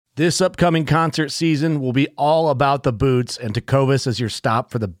This upcoming concert season will be all about the boots, and Tecovas is your stop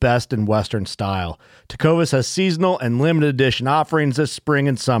for the best in Western style. Tecovas has seasonal and limited edition offerings this spring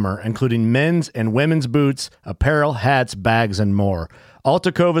and summer, including men's and women's boots, apparel, hats, bags, and more. All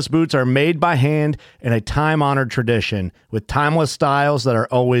Tecovas boots are made by hand in a time-honored tradition with timeless styles that are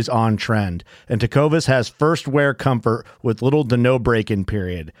always on trend. And Tecovas has first wear comfort with little to no break-in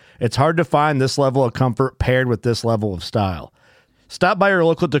period. It's hard to find this level of comfort paired with this level of style. Stop by your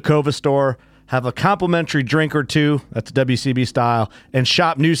local Tecovas store, have a complimentary drink or two, that's WCB style, and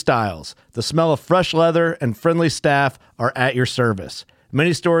shop new styles. The smell of fresh leather and friendly staff are at your service.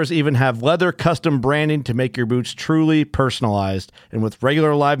 Many stores even have leather custom branding to make your boots truly personalized. And with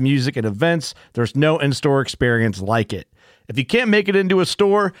regular live music and events, there's no in-store experience like it. If you can't make it into a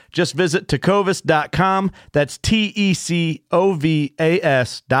store, just visit tecovas.com. That's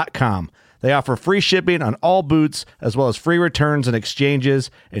TECOVAS.com. They offer free shipping on all boots, as well as free returns and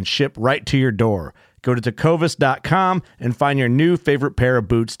exchanges, and ship right to your door. Go to tecovas.com and find your new favorite pair of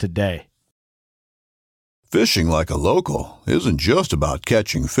boots today. Fishing like a local isn't just about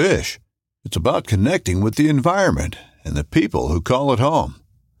catching fish. It's about connecting with the environment and the people who call it home.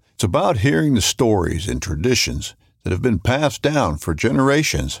 It's about hearing the stories and traditions that have been passed down for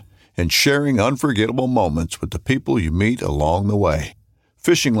generations and sharing unforgettable moments with the people you meet along the way.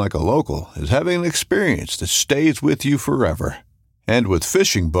 Fishing like a local is having an experience that stays with you forever. And with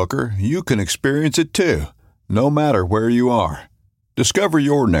Fishing Booker, you can experience it too, no matter where you are. Discover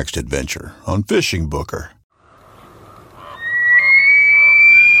your next adventure on Fishing Booker.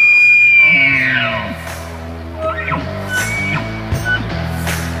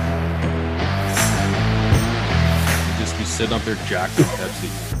 Just be sitting up there jacking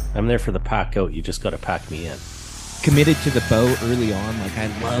Pepsi. I'm there for the pack out. You just got to pack me in. Committed to the boat early on. Like, I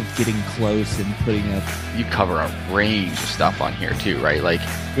love getting close and putting up. You cover a range of stuff on here too, right? Like,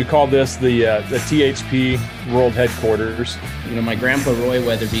 we call this the THP World Headquarters. You know, my grandpa Roy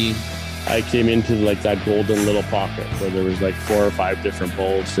Weatherby. I came into like that golden little pocket where there was like 4 or 5 different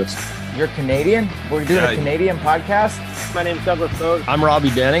bowls. Just. You're Canadian? We're doing a Canadian podcast. My name's Douglas Bode. I'm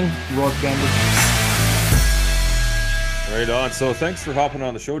Robbie Denning. Roy Candy. Right on. So thanks for hopping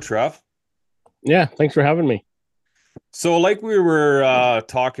on the show, Trev. Yeah, thanks for having me. So like we were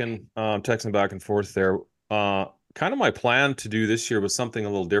talking, texting back and forth there, kind of my plan to do this year was something a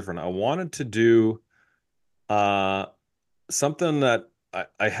little different. I wanted to do something that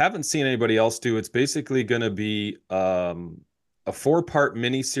I haven't seen anybody else do. It's basically going to be a 4-part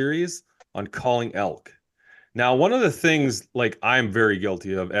mini series on calling elk. Now, one of the things like I'm very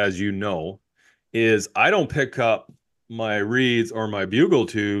guilty of, as you know, is I don't pick up my reeds or my bugle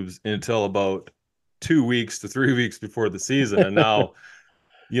tubes until about 2 weeks to 3 weeks before the season. And now,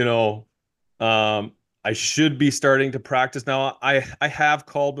 you know, I should be starting to practice now. I have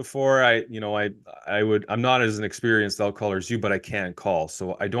called before. I'm not as an experienced elk caller as you, but I can call.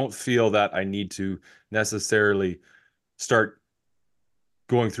 So I don't feel that I need to necessarily start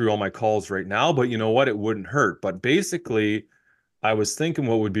going through all my calls right now, but you know what? It wouldn't hurt. But basically, I was thinking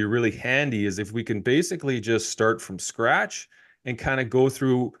what would be really handy is if we can basically just start from scratch and kind of go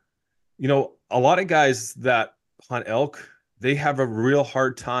through, you know, a lot of guys that hunt elk, they have a real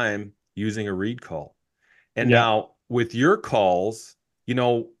hard time using a reed call. And now with your calls, you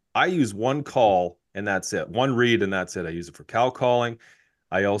know, I use one call and that's it. One reed and that's it. I use it for cow calling.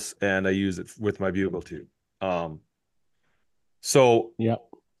 I use it with my bugle tube. So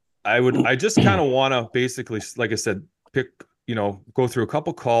I just kind of want to basically, like I said, go through a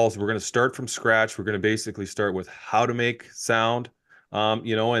couple calls. We're going to start from scratch. We're going to basically start with how to make sound,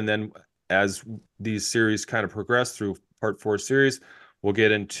 and then as these series kind of progress through part 4 series, we'll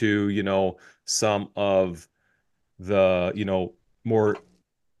get into, some of the, more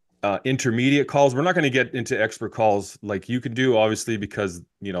intermediate calls. We're not going to get into expert calls like you can do, obviously, because,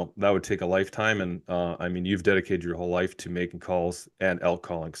 that would take a lifetime. And you've dedicated your whole life to making calls and elk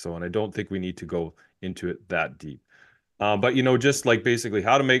calling. And I don't think we need to go into it that deep. But, just like basically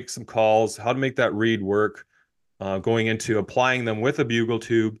how to make some calls, how to make that reed work, going into applying them with a bugle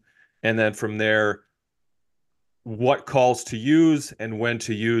tube. And then from there, what calls to use and when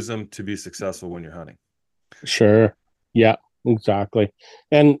to use them to be successful when you're hunting. Sure. Yeah, exactly.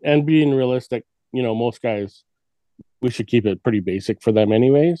 And being realistic, most guys, we should keep it pretty basic for them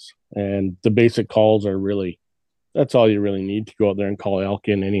anyways. And the basic calls are that's all you really need to go out there and call elk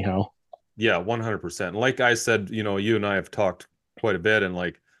in anyhow. Yeah, 100%. Like I said, you and I have talked quite a bit, and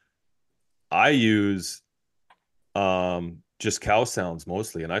like I use just cow sounds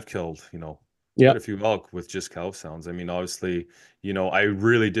mostly, and I've killed, Yeah. quite a few elk with just cow sounds. I mean, obviously, I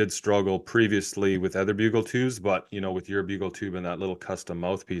really did struggle previously with other bugle tubes, but with your bugle tube and that little custom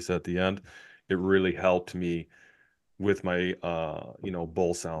mouthpiece at the end, it really helped me with my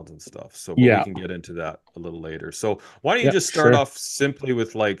bull sounds and stuff. So, but we Yeah. can get into that a little later. So why don't you Yeah, just start sure. off simply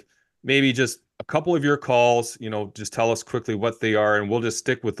with like maybe just a couple of your calls, just tell us quickly what they are, and we'll just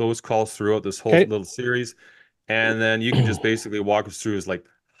stick with those calls throughout this whole Okay. little series. And then you can just basically walk us through is like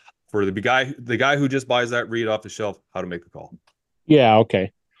for the guy who just buys that read off the shelf, how to make a call. Yeah,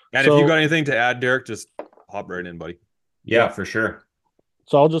 okay. And if you got anything to add, Derek, just hop right in, buddy. Yeah, for sure.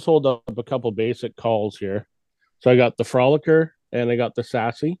 So I'll just hold up a couple basic calls here. So I got the Frolicker and I got the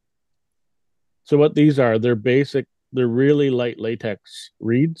Sassy. So what these are, they're really light latex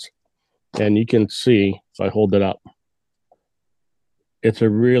reeds. And you can see, if I hold it up, it's a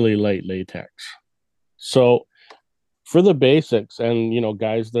really light latex. So for the basics and,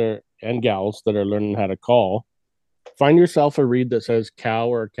 guys there and gals that are learning how to call, find yourself a reed that says cow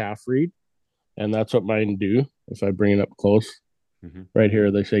or calf reed. And that's what mine do. If I bring it up close, right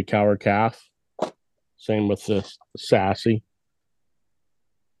here, they say cow or calf. Same with this Sassy.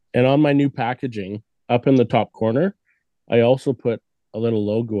 And on my new packaging, up in the top corner, I also put a little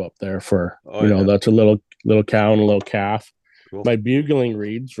logo up there for, that's a little cow and a little calf. Cool. My bugling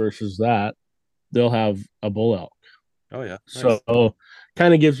reeds versus that, they'll have a bull elk. Oh, yeah. Nice. So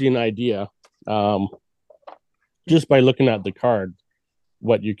kind of gives you an idea just by looking at the card,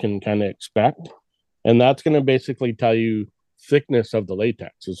 what you can kind of expect. And that's going to basically tell you thickness of the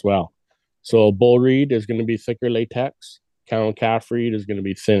latex as well. So bull reed is going to be thicker latex. Cow and calf reed is going to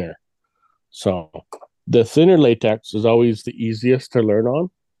be thinner. So the thinner latex is always the easiest to learn on.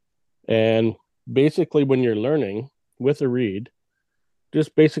 And basically when you're learning with a reed,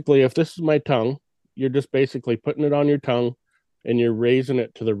 just basically, if this is my tongue, you're just basically putting it on your tongue and you're raising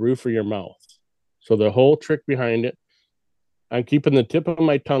it to the roof of your mouth. So the whole trick behind it, I'm keeping the tip of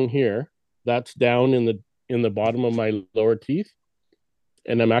my tongue here. That's down in the bottom of my lower teeth.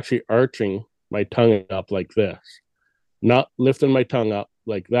 And I'm actually arching my tongue up like this, not lifting my tongue up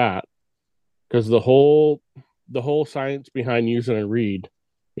like that. Because the whole science behind using a reed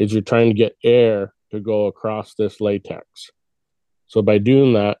is you're trying to get air to go across this latex. So by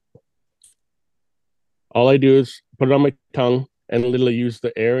doing that, all I do is put it on my tongue and literally use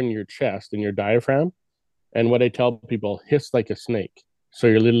the air in your chest and your diaphragm. And what I tell people, hiss like a snake. So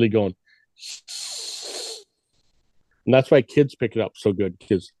you're literally going, and that's why kids pick it up so good,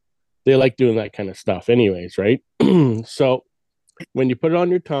 because they like doing that kind of stuff anyways, right? So when you put it on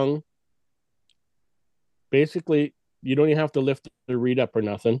your tongue, basically, you don't even have to lift the reed up or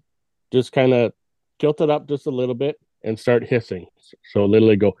nothing. Just kind of tilt it up just a little bit and start hissing. So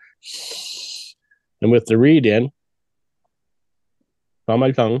literally go, and with the reed in, on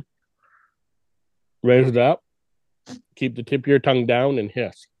my tongue, raise it up, keep the tip of your tongue down and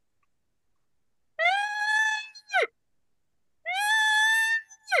hiss.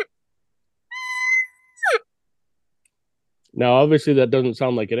 Now, obviously, that doesn't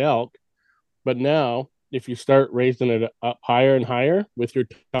sound like an elk, but now if you start raising it up higher and higher with your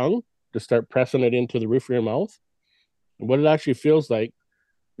tongue, to start pressing it into the roof of your mouth, what it actually feels like,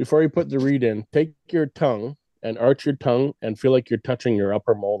 before you put the reed in, take your tongue and arch your tongue and feel like you're touching your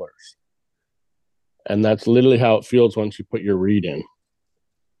upper molars. And that's literally how it feels once you put your reed in.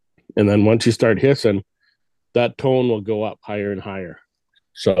 And then once you start hissing, that tone will go up higher and higher.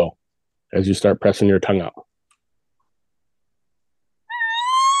 So as you start pressing your tongue up.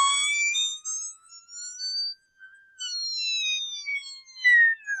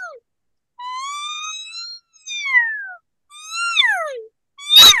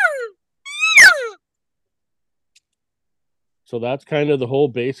 So that's kind of the whole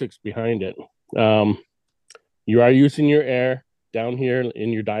basics behind it. You are using your air down here in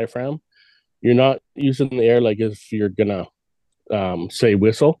your diaphragm. You're not using the air like if you're gonna say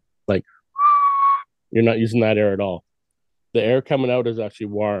whistle, like you're not using that air at all. The air coming out is actually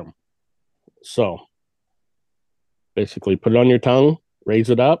warm. So basically put it on your tongue, raise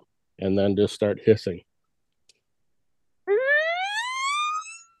it up, and then just start hissing.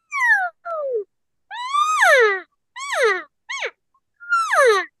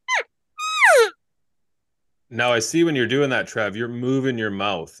 Now I see when you're doing that, Trev, you're moving your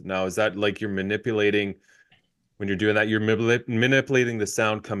mouth. Now, is that like you're manipulating, when you're doing that, you're manipulating the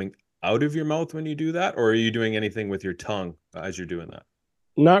sound coming out of your mouth when you do that? Or are you doing anything with your tongue as you're doing that?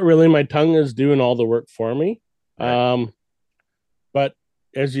 Not really. My tongue is doing all the work for me. Right. But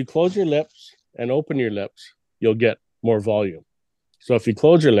as you close your lips and open your lips, you'll get more volume. So if you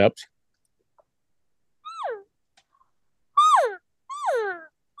close your lips,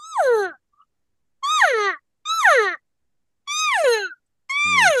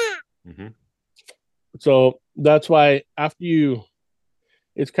 So that's why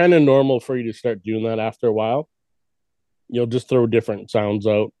it's kind of normal for you to start doing that after a while. You'll just throw different sounds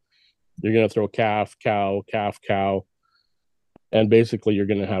out. You're going to throw calf, cow, calf, cow. And basically you're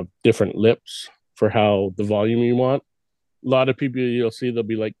going to have different lips for how the volume you want. A lot of people you'll see, they'll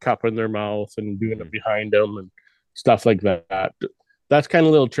be like cupping their mouth and doing it behind them and stuff like that. That's kind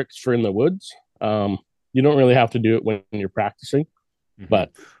of little tricks for in the woods. You don't really have to do it when you're practicing,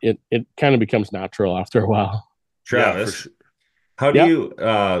 but it kind of becomes natural after a while. Travis, how do you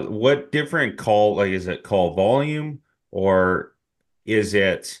what different call, like, is it call volume, or is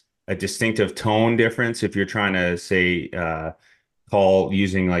it a distinctive tone difference if you're trying to say call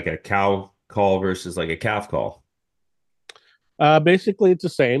using like a cow call versus like a calf call? Basically it's the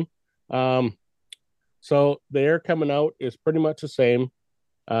same. So the air coming out is pretty much the same.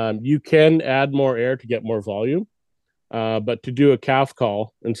 You can add more air to get more volume. But to do a calf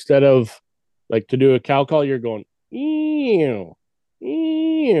call, instead of like to do a cow call, you're going, ew,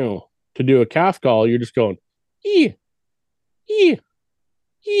 ew. To do a calf call, you're just going, ee, ee,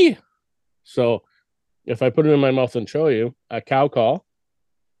 ee. So if I put it in my mouth and show you a cow call,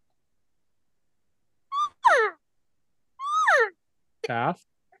 calf,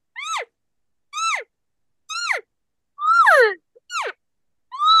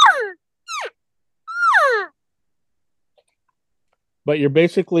 but you're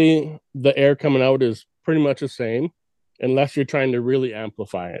basically, the air coming out is pretty much the same, unless you're trying to really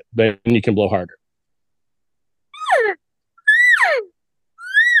amplify it. Then you can blow harder.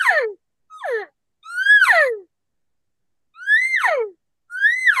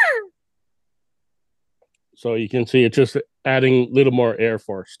 So you can see it's just adding a little more air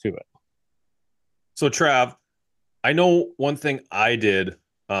force to it. So Trav, I know one thing I did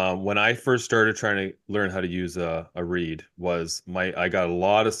when I first started trying to learn how to use a reed was I got a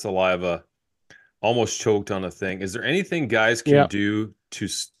lot of saliva, almost choked on a thing. Is there anything guys can do to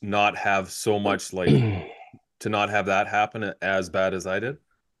not have so much, like to not have that happen as bad as I did?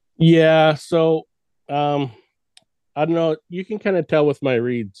 Yeah. So I don't know. You can kind of tell with my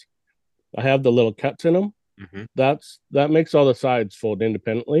reeds. I have the little cuts in them. That makes all the sides fold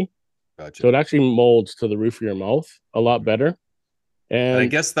independently. Gotcha. So it actually molds to the roof of your mouth a lot better. And I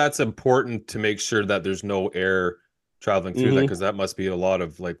guess that's important to make sure that there's no air traveling through that, because that must be a lot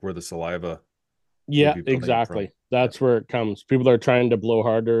of like where the saliva. Yeah, exactly. That's where it comes. People are trying to blow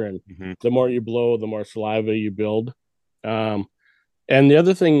harder, and the more you blow, the more saliva you build. And the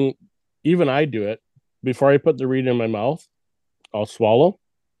other thing, even I do it before I put the reed in my mouth, I'll swallow.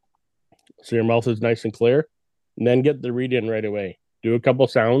 So your mouth is nice and clear, and then get the reed in right away. Do a couple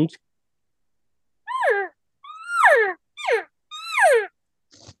sounds.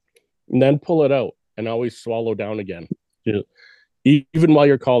 And then pull it out and always swallow down again. Even while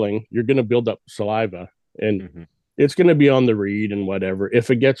you're calling, you're going to build up saliva, and it's going to be on the reed and whatever. If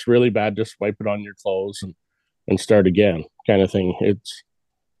it gets really bad, just wipe it on your clothes and start again, kind of thing.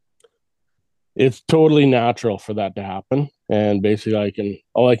 It's totally natural for that to happen. And basically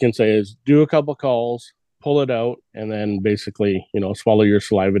all I can say is do a couple calls, pull it out, and then basically, swallow your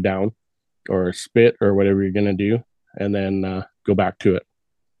saliva down or spit or whatever you're going to do, and then go back to it.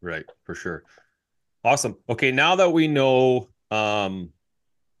 Right. For sure. Awesome. Okay. Now that we know, now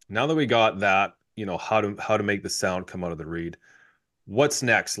that we got that, how to make the sound come out of the reed, what's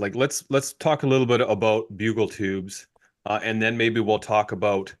next? Like, let's talk a little bit about bugle tubes, and then maybe we'll talk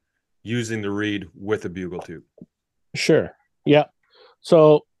about using the reed with a bugle tube. Sure. Yeah.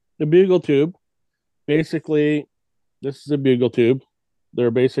 So the bugle tube, basically, this is a bugle tube.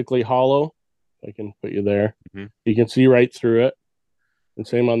 They're basically hollow. I can put you there. You can see right through it. And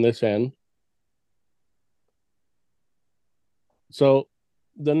same on this end. So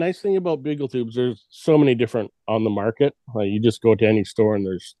the nice thing about bugle tubes, there's so many different on the market. You just go to any store and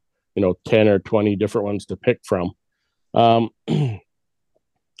there's 10 or 20 different ones to pick from. I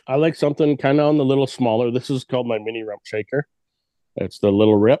like something kind of on the little smaller. This is called my mini rump shaker. It's the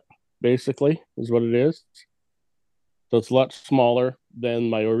little rip, basically, is what it is. So it's a lot smaller than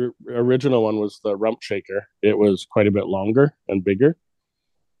my original one was the rump shaker. It was quite a bit longer and bigger.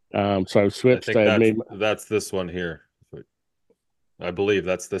 So I've switched. That's this one here. I believe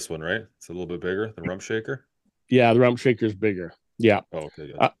that's this one, right? It's a little bit bigger, the rump shaker. Yeah, the rump shaker is bigger. Yeah. Oh,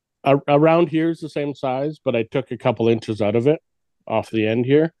 okay. Around here is the same size, but I took a couple inches out of it off the end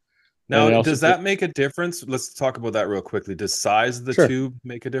here. Now, does that make a difference? Let's talk about that real quickly. Does size of the tube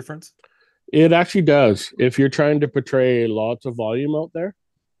make a difference? It actually does. If you're trying to portray lots of volume out there,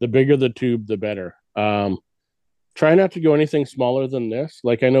 the bigger the tube, the better. Try not to go anything smaller than this.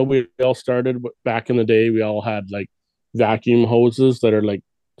 Like, I know we all started back in the day, we all had like vacuum hoses that are like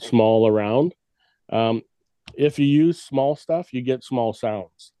small around. If you use small stuff, you get small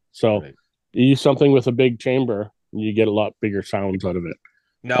sounds. So Right. you use something with a big chamber, you get a lot bigger sounds out of it.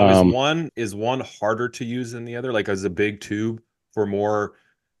 Now, is one harder to use than the other? Like as a big tube for more,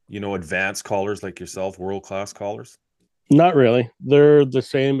 advanced callers like yourself, world-class callers? Not really. They're the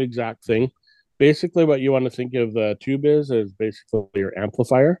same exact thing. Basically, what you want to think of the tube is basically your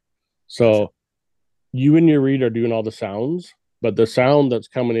amplifier. So Gotcha. you and your reed are doing all the sounds, but the sound that's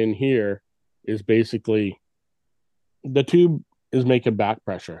coming in here is basically the tube is making back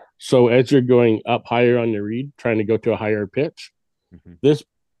pressure. So as you're going up higher on your reed, trying to go to a higher pitch,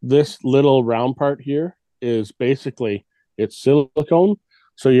 this little round part here is basically it's silicone.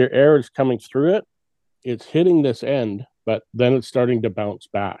 So your air is coming through it. It's hitting this end, but then it's starting to bounce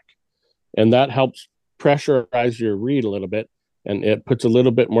back. And that helps pressurize your reed a little bit. And it puts a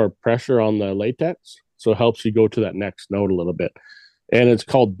little bit more pressure on the latex. So it helps you go to that next note a little bit. And it's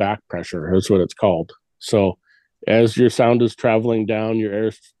called back pressure, is what it's called. So as your sound is traveling down, your air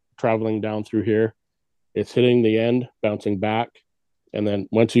is traveling down through here, it's hitting the end, bouncing back. And then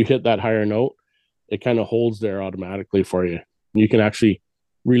once you hit that higher note, it kind of holds there automatically for you. You can actually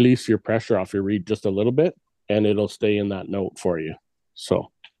release your pressure off your reed just a little bit, and it'll stay in that note for you.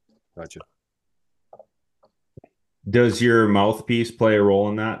 So, gotcha. Does your mouthpiece play a role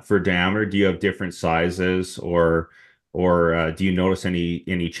in that for diameter? Do you have different sizes, or do you notice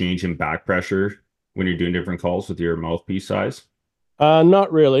any change in back pressure when you're doing different calls with your mouthpiece size?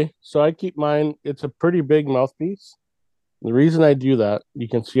 Not really. So I keep mine. It's a pretty big mouthpiece. The reason I do that, you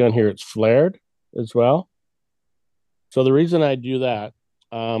can see on here, it's flared as well. So the reason I do that,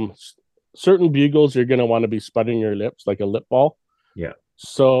 certain bugles, you're going to want to be spudding your lips like a lip ball. Yeah.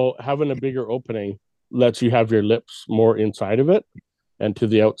 So having a bigger opening lets you have your lips more inside of it and to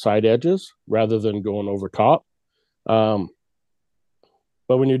the outside edges rather than going over top. But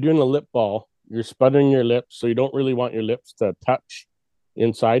when you're doing a lip ball, you're spudding your lips, so you don't really want your lips to touch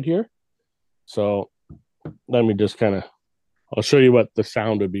inside here. So let me just I'll show you what the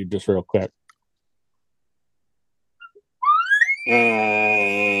sound would be just real quick.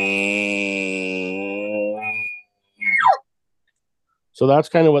 So that's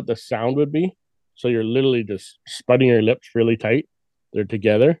kind of what the sound would be. So you're literally just spudding your lips really tight. They're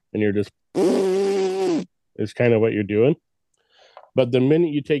together, and you're just is kind of what you're doing. But the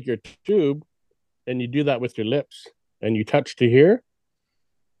minute you take your tube and you do that with your lips and you touch to here,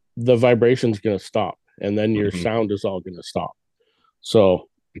 the vibration's going to stop, and then your sound is all going to stop. So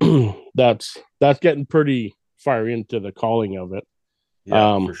that's getting pretty far into the calling of it.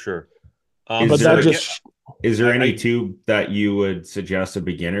 Yeah, for sure. Is there any tube that you would suggest a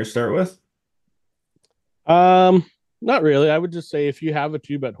beginner start with? Not really. I would just say if you have a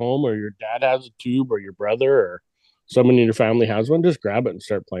tube at home, or your dad has a tube, or your brother or someone in your family has one, just grab it and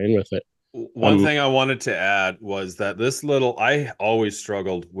start playing with it. One thing I wanted to add was that I always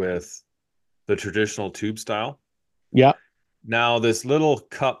struggled with the traditional tube style. Yeah. Now this little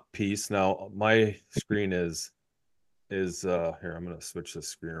cup piece, now my screen is here, I'm going to switch the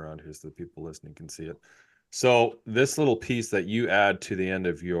screen around here so the people listening can see it. So this little piece that you add to the end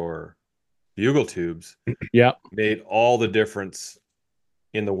of your bugle tubes made all the difference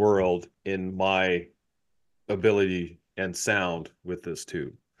in the world in my ability and sound with this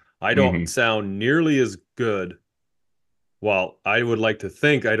tube. I don't sound nearly as good. Well, I would like to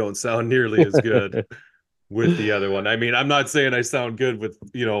think I don't sound nearly as good with the other one. I mean, I'm not saying I sound good with,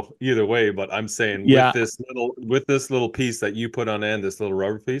 either way, but I'm saying with this little piece that you put on end, this little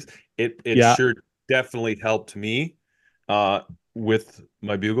rubber piece, it sure definitely helped me with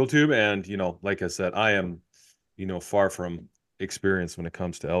my bugle tube. And, like I said, I am, far from experienced when it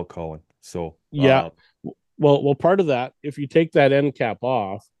comes to elk calling. So, well, part of that, if you take that end cap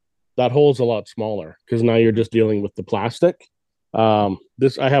off, that hole's a lot smaller because now you're just dealing with the plastic. I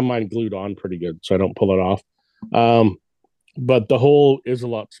have mine glued on pretty good, so I don't pull it off. But the hole is a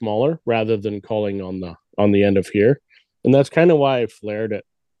lot smaller rather than calling on the end of here, and that's kind of why I flared it.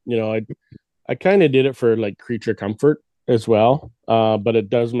 I kind of did it for like creature comfort as well, but it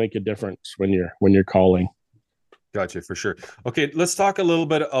does make a difference when you're calling. Gotcha, for sure. Okay, let's talk a little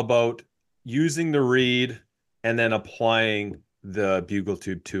bit about using the reed and then applying the bugle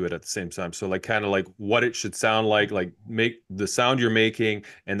tube to it at the same time. So kind of like what it should sound like make the sound you're making,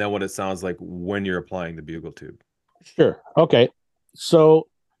 and then what it sounds like when you're applying the bugle tube. Sure. Okay. So,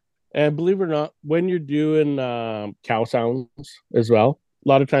 and believe it or not, when you're doing cow sounds as well, a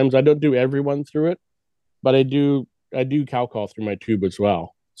lot of times I don't do everyone through it, but I do cow call through my tube as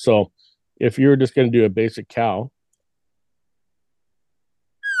well. So if you're just going to do a basic cow,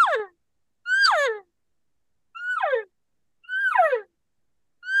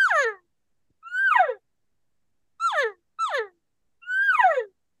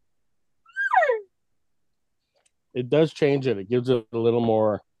 it does change it. It gives it a little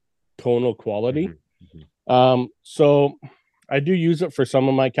more tonal quality. Mm-hmm. So I do use it for some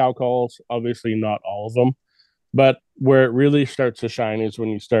of my cow calls, obviously not all of them, but where it really starts to shine is when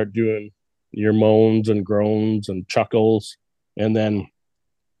you start doing your moans and groans and chuckles, and then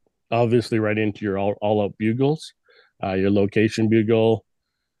obviously right into your all out bugles, your location bugle,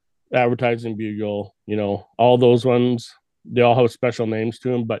 advertising bugle, all those ones, they all have special names to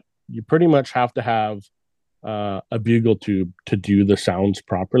them, but you pretty much have to have a bugle tube to do the sounds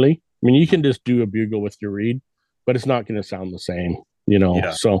properly. I mean, you can just do a bugle with your reed, but it's not going to sound the same,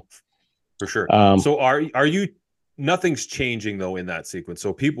 Yeah, so for sure. So are you, nothing's changing though in that sequence.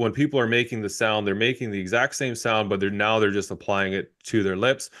 So when people are making the sound, they're making the exact same sound, but they're just applying it to their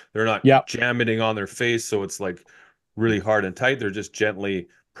lips. They're not jamming it on their face, so it's like really hard and tight. They're just gently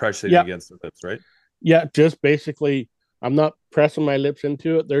pressing against the lips, right? Yeah, just basically, I'm not pressing my lips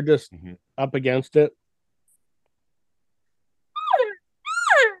into it. They're just up against it.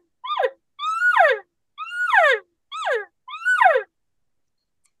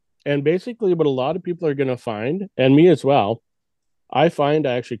 And basically what a lot of people are going to find, and me as well, I find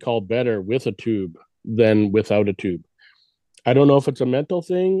I actually call better with a tube than without a tube. I don't know if it's a mental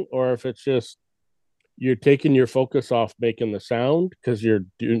thing or if it's just you're taking your focus off making the sound because you're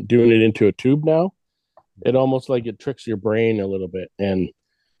doing it into a tube now. It almost like it tricks your brain a little bit, and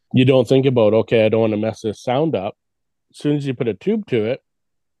you don't think about, okay, I don't want to mess this sound up. As soon as you put a tube to it,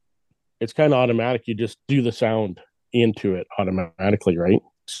 it's kind of automatic. You just do the sound into it automatically, right?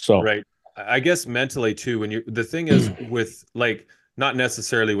 So right. I guess mentally too, when the thing is with like, not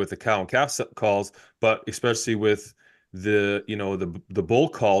necessarily with the cow and calf calls, but especially with the bull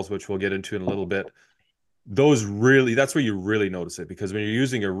calls, which we'll get into in a little bit, that's where you really notice it, because when you're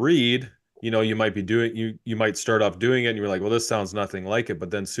using a reed, you might be doing, you might start off doing it and you're like, well, this sounds nothing like it.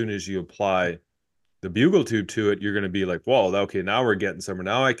 But then as soon as you apply the bugle tube to it, you're going to be like, whoa, okay, now we're getting somewhere.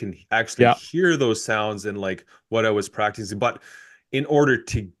 Now I can actually hear those sounds and like what I was practicing. But in order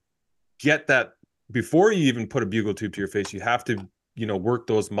to get that, before you even put a bugle tube to your face, you have to, work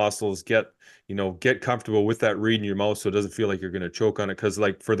those muscles, get comfortable with that reed in your mouth so it doesn't feel like you're going to choke on it. Because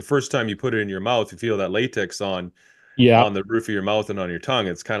like for the first time you put it in your mouth, you feel that latex on the roof of your mouth and on your tongue.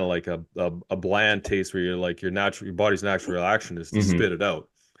 It's kind of like a bland taste where you're like, your body's natural reaction is to spit it out.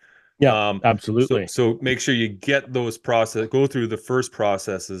 Yeah, absolutely. So make sure you get those go through the first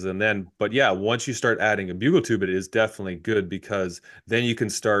processes, and then, but yeah, once you start adding a bugle tube, it is definitely good, because then you can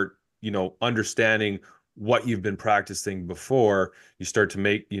start, understanding what you've been practicing before. You start to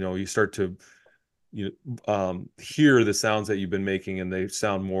make, you start to, hear the sounds that you've been making, and they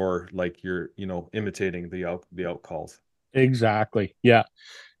sound more like you're, imitating the out calls. Exactly. Yeah.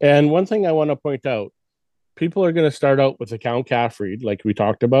 And one thing I want to point out, people are going to start out with a cow and calf reed, like we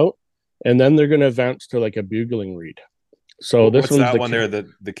talked about, and then they're going to advance to like a bugling reed. So this what's that one there?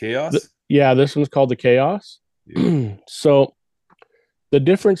 The Chaos? This one's called the Chaos. Yeah. So the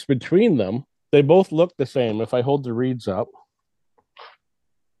difference between them, they both look the same. If I hold the reeds up,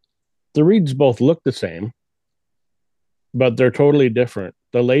 the reeds both look the same, but they're totally different.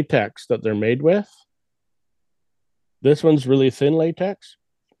 The latex that they're made with, this one's really thin latex.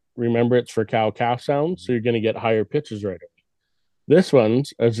 Remember, it's for cow-calf sounds, so you're going to get higher pitches right away. This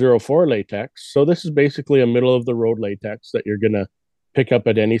one's a 04 latex, so this is basically a middle-of-the-road latex that you're going to pick up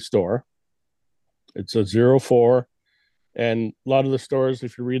at any store. It's a 04, and a lot of the stores,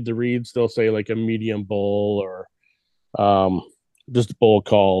 if you read the reeds, they'll say like a medium bull or just bull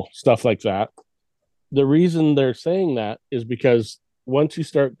call, stuff like that. The reason they're saying that is because once you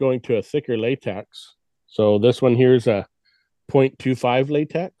start going to a thicker latex, so this one here is a 0.25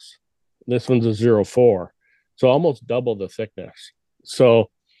 latex. This one's a 04. So almost double the thickness. So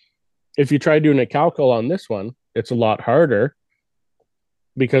if you try doing a cow call on this one, it's a lot harder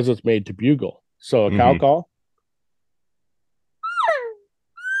because it's made to bugle. So a cow call.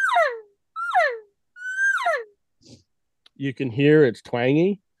 You can hear it's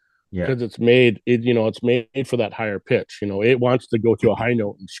twangy because it's made, it's made for that higher pitch. It wants to go to a high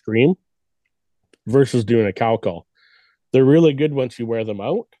note and scream versus doing a cow call. They're really good once you wear them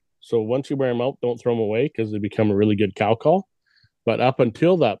out. So once you wear them out, don't throw them away because they become a really good cow call. But up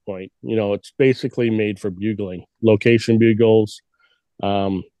until that point, it's basically made for bugling, location bugles,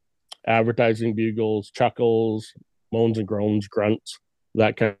 advertising bugles, chuckles, moans and groans, grunts,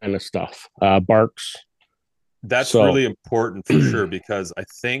 that kind of stuff, barks. That's really important for sure, because I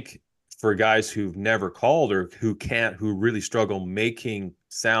think for guys who've never called or who really struggle making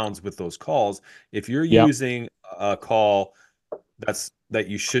sounds with those calls, if you're using a call that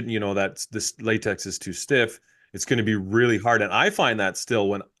you shouldn't, that's this latex is too stiff, it's going to be really hard. And I find that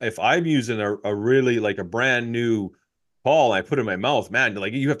still if I'm using a really like a brand new call, I put it in my mouth, man,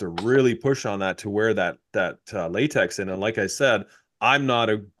 like you have to really push on that to wear that latex in. And like I said, I'm not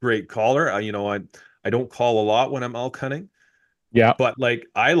a great caller. I don't call a lot when I'm elk hunting. Yeah. But like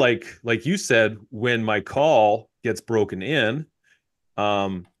you said, when my call gets broken in,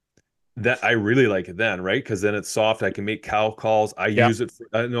 that I really like it then, right? Because then it's soft. I can make cow calls. I use it.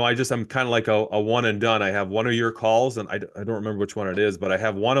 I'm kind of like a one and done. I have one of your calls, and I don't remember which one it is, but I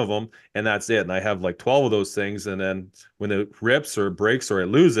have one of them, and that's it. And I have like 12 of those things. And then when it rips or breaks or I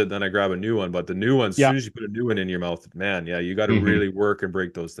lose it, then I grab a new one. But the new one, as soon as you put a new one in your mouth, man, yeah, you got to really work and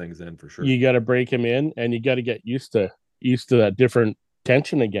break those things in for sure. You got to break them in, and you got to get used to that different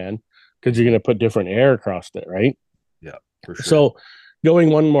tension again, because you're going to put different air across it, right? Yeah, for sure. So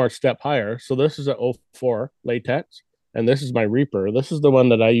going one more step higher. So this is a 04 latex, and this is my Reaper. This is the one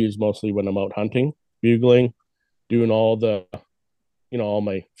that I use mostly when I'm out hunting, bugling, doing all the, all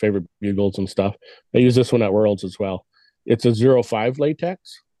my favorite bugles and stuff. I use this one at Worlds as well. It's a 05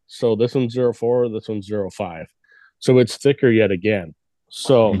 latex. So this one's 04, this one's 05. So it's thicker yet again.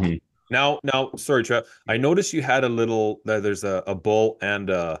 So now, sorry, Trev, I noticed you had there's a bull and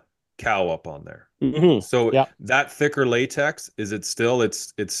a cow up on there. So that thicker latex, is it still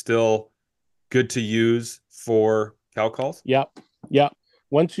it's still good to use for cow calls? Yeah.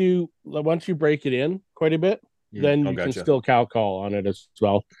 Once you break it in quite a bit, then you can still cow call on it as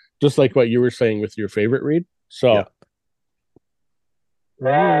well, just like what you were saying with your favorite reed. So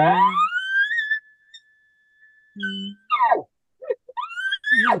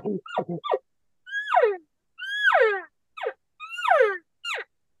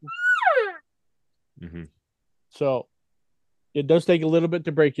So it does take a little bit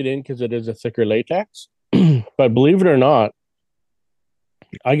to break it in because it is a thicker latex. But believe it or not,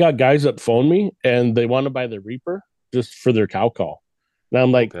 I got guys that phone me and they want to buy the Reaper just for their cow call. And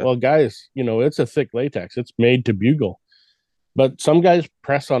I'm like, well, guys, it's a thick latex. It's made to bugle. But some guys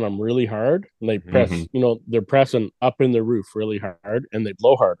press on them really hard, and they press, they're pressing up in the roof really hard, and they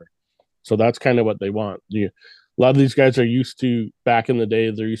blow harder. So that's kind of what they want. A lot of these guys are used to, back in the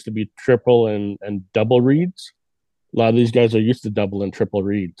day, there used to be triple and double reeds. A lot of these guys are used to double and triple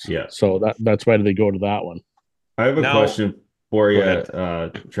reeds. Yeah. So that's why they go to that one. I have a question for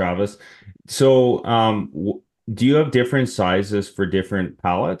you, Travis. So do you have different sizes for different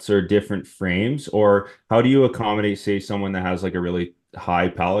pallets or different frames? Or how do you accommodate, say, someone that has like a really high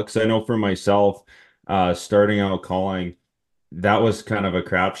pallet? Because I know for myself, starting out calling, that was kind of a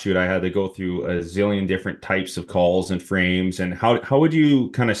crapshoot. I had to go through a zillion different types of calls and frames. And how would you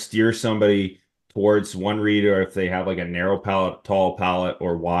kind of steer somebody towards one reed, or if they have like a narrow pallet, tall pallet,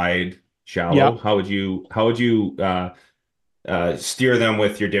 or wide, shallow? Yeah. How would you steer them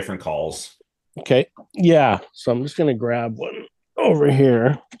with your different calls? Okay. Yeah. So I'm just going to grab one over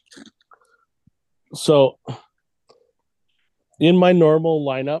here. So in my normal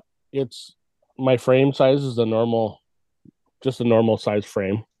lineup, my frame size is just a normal size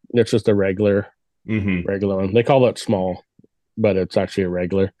frame. It's just a regular one. They call it small, but it's actually a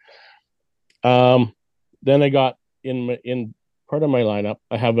regular. Then I got in part of my lineup,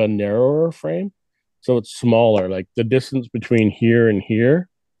 I have a narrower frame. So it's smaller, like the distance between here and here.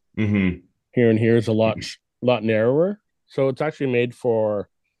 Here and here is a lot narrower. So it's actually made for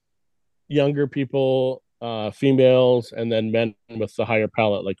younger people, females, and then men with the higher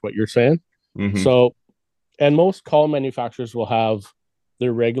palate, like what you're saying. So, and most call manufacturers will have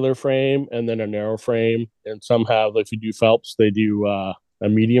their regular frame and then a narrow frame. And some have, if you do Phelps, they do a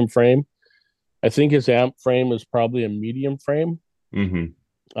medium frame. I think his amp frame is probably a medium frame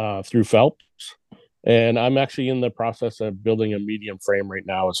through Phelps. And I'm actually in the process of building a medium frame right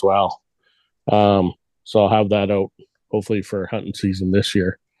now as well. So I'll have that out hopefully for hunting season this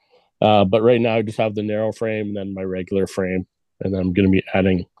year. But right now I just have the narrow frame and then my regular frame, and then I'm going to be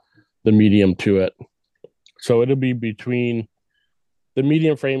adding the medium to it. So it'll be between the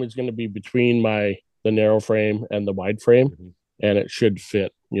medium frame is going to be between the narrow frame and the wide frame, and it should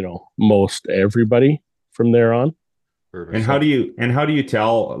fit, most everybody from there on. Perfect. And how do you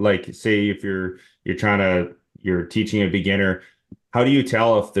tell, like, say if you're teaching a beginner, how do you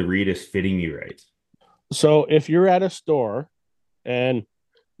tell if the reed is fitting you right? So if you're at a store and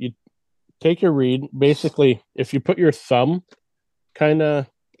you take your reed, basically, if you put your thumb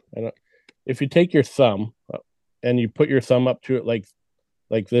if you take your thumb and you put your thumb up to it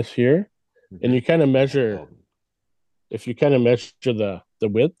like this here, and you kind of measure, if you kind of measure the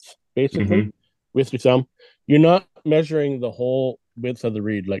width, basically, with your thumb, you're not measuring the whole width of the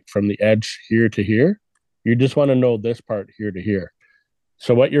reed, like from the edge here to here. You just want to know this part here to here.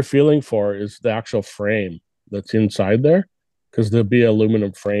 So what you're feeling for is the actual frame that's inside there, because there'll be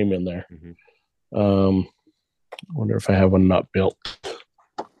aluminum frame in there. I wonder if I have one not built.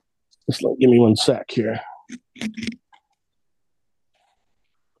 Just give me one sec here.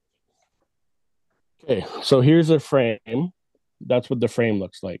 Okay, so here's a frame. That's what the frame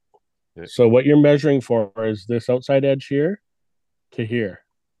looks like. Okay. So what you're measuring for is this outside edge here to here.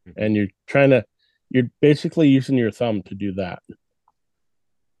 And you're basically using your thumb to do that.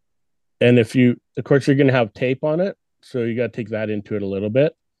 And of course, you're going to have tape on it. So you got to take that into it a little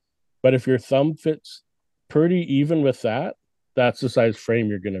bit. But if your thumb fits pretty even with that, that's the size frame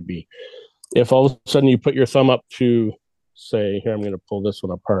you're going to be. If all of a sudden you put your thumb up to, say, here, I'm going to pull this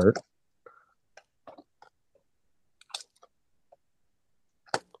one apart.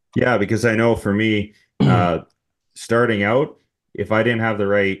 Yeah, because I know for me, starting out, if I didn't have the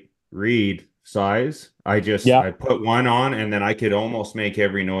right reed size, I put one on and then I could almost make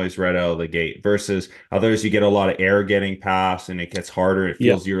every noise right out of the gate. Versus others, you get a lot of air getting past and it gets harder. It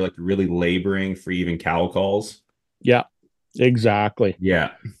feels you're like really laboring for even cow calls. Yeah, exactly.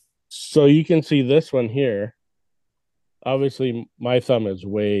 Yeah. So you can see this one here. Obviously, my thumb is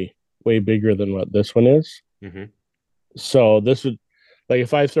way, way bigger than what this one is. So this would, like,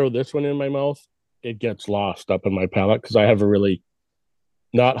 if I throw this one in my mouth, it gets lost up in my palate because I have a really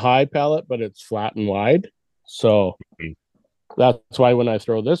not high palate, but it's flat and wide. So that's why when I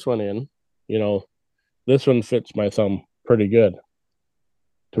throw this one in, this one fits my thumb pretty good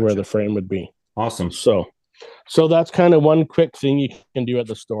to where the frame would be. Awesome. So that's kind of one quick thing you can do at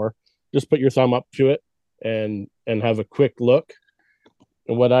the store. Just put your thumb up to it and have a quick look.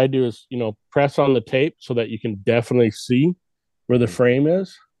 And what I do is, press on the tape so that you can definitely see where the frame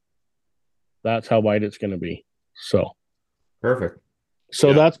is. That's how wide it's going to be. So perfect.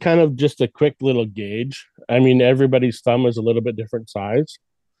 So that's kind of just a quick little gauge. I mean, everybody's thumb is a little bit different size,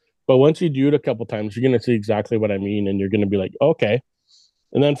 but once you do it a couple times, you're going to see exactly what I mean. And you're going to be like, okay.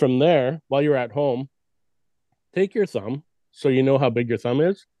 And then from there, while you're at home, take your thumb. So you know how big your thumb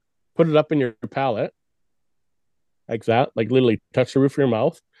is, put it up in your palate like that, like literally touch the roof of your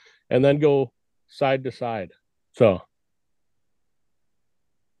mouth, and then go side to side. So,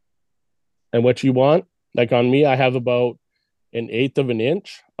 and what you want, like on me, I have about 1/8 of an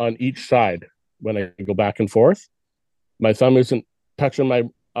inch on each side when I go back and forth. My thumb isn't touching my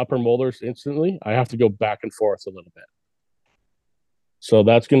upper molars instantly. I have to go back and forth a little bit. So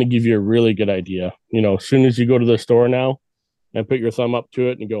that's going to give you a really good idea. As soon as you go to the store now and put your thumb up to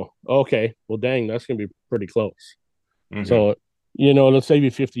it and go, okay, well, dang, that's going to be pretty close. So, it'll save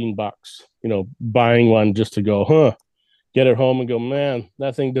you $15, buying one just to go, get it home and go, man,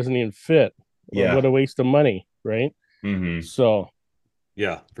 that thing doesn't even fit. Yeah. What a waste of money. Right. So,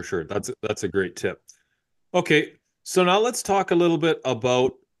 yeah, for sure. That's a great tip. Okay, so now let's talk a little bit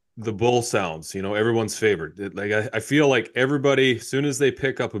about the bull sounds. Everyone's favorite. Like I feel like everybody, as soon as they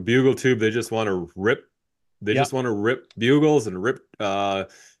pick up a bugle tube, they just want to rip. They just want to rip bugles and rip,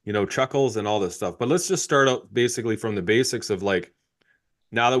 chuckles and all this stuff. But let's just start out basically from the basics of like,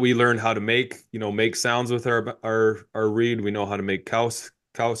 now that we learned how to make sounds with our reed, we know how to make cow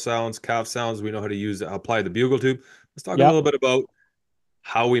sounds, calf sounds. We know how to apply the bugle tube. Let's talk a little bit about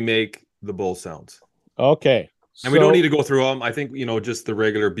how we make the bull sounds. Okay. And we don't need to go through them. I think, just the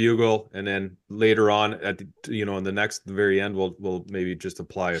regular bugle, and then later on at the, in the very end, we'll maybe just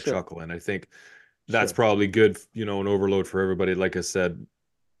apply a chuckle. And I think that's probably good, an overload for everybody. Like I said,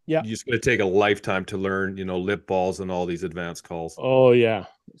 you're just going to take a lifetime to learn, lip balls and all these advanced calls. Oh yeah.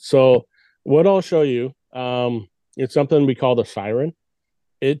 So what I'll show you, it's something we call the siren.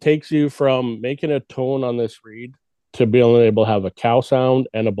 It takes you from making a tone on this reed to being able to have a cow sound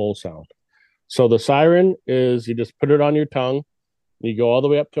and a bull sound. So the siren is, you just put it on your tongue, you go all the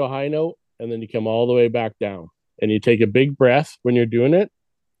way up to a high note, and then you come all the way back down. And you take a big breath when you're doing it.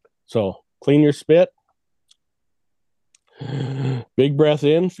 So clean your spit. Big breath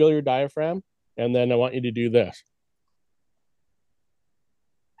in, fill your diaphragm, and then I want you to do this.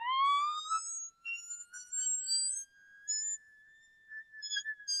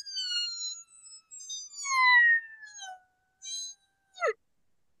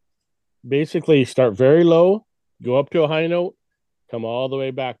 Basically, start very low, go up to a high note, come all the way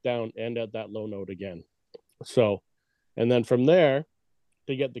back down, end at that low note again. So, and then from there,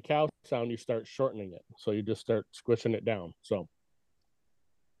 to get the cow sound, you start shortening it. So you just start squishing it down. So.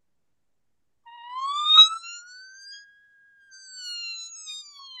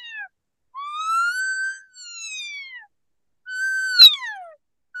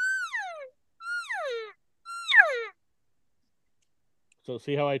 So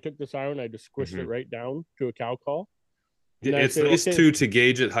see how I took the siren, I just squished it right down to a cow call. And I It's say, nice okay, too to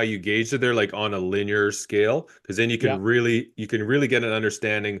gauge it how you gauge it there, like on a linear scale, because then you can Yeah. really get an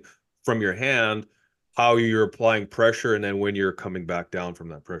understanding from your hand how you're applying pressure and then when you're coming back down from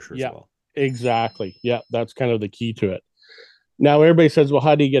that pressure as Yeah. well. Exactly. Yeah, that's kind of the key to it. Now everybody says, well,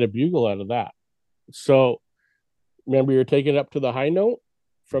 how do you get a bugle out of that? So remember, you're taking it up to the high note.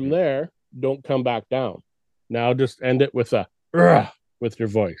 From there, don't come back down. Now just end it with a with your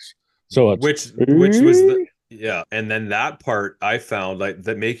voice. So it's which was the and then that part I found, like,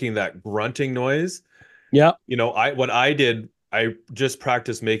 that making that grunting noise. Yeah. You know, what I did, I just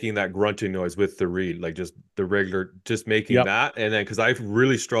practiced making that grunting noise with the reed, like just the regular, just making Yep. that. And then because I've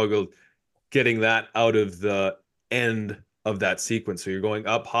really struggled getting that out of the end of that sequence. So you're going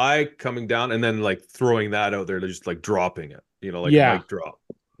up high, coming down, and then like throwing that out there to just like dropping it, you know, like a mic drop.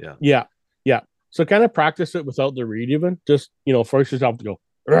 Yeah. Yeah. Yeah. So kind of practice it without the reed even. Just, force yourself to go,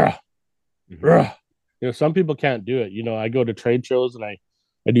 "Ugh, ugh." Some people can't do it. I go to trade shows and I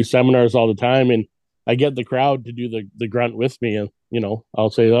do seminars all the time, and I get the crowd to do the grunt with me. And,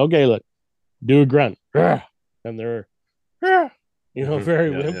 I'll say, okay, look, do a grunt. Ugh. And they're, ugh, very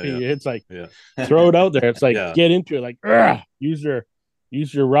wimpy. It's like, throw it out there. It's like, get into it. Like, ugh. Use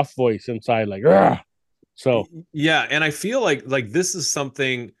your rough voice inside. Like, ugh. So, yeah. And I feel like this is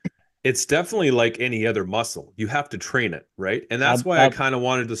something, it's definitely like any other muscle. You have to train it, right? And that's why I kind of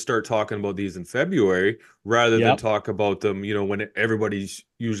wanted to start talking about these in February rather than talk about them, when everybody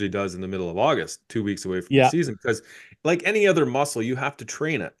usually does in the middle of August, 2 weeks away from the season. Because like any other muscle, you have to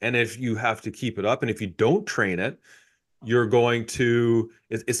train it. And if you have to keep it up, and if you don't train it, you're going to,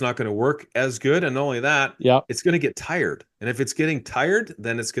 it's not going to work as good. And not only that, it's going to get tired. And if it's getting tired,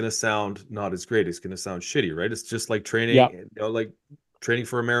 then it's going to sound not as great. It's going to sound shitty, right? It's just like training, like training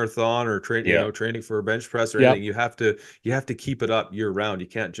for a marathon or training for a bench press or anything. You have to keep it up year round. You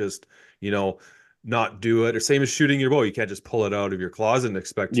can't just, not do it. Or same as shooting your bow. You can't just pull it out of your closet and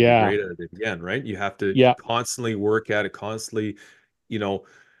expect to be great at it again, right? You have to constantly work at it, constantly,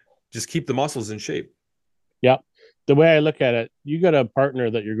 just keep the muscles in shape. Yeah. The way I look at it, you got a partner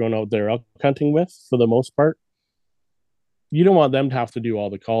that you're going out there elk hunting with for the most part. You don't want them to have to do all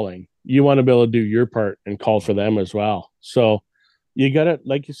the calling. You want to be able to do your part and call for them as well. So you got to,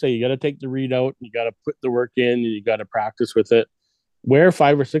 like you say, you got to take the read out, you got to put the work in, and you got to practice with it. Wear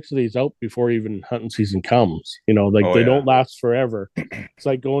 5 or 6 of these out before even hunting season comes. They don't last forever. It's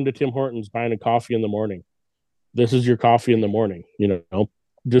like going to Tim Hortons, buying a coffee in the morning. This is your coffee in the morning,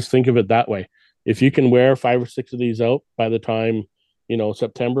 just think of it that way. If you can wear 5 or 6 of these out by the time,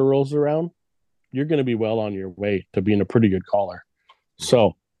 September rolls around, you're going to be well on your way to being a pretty good caller.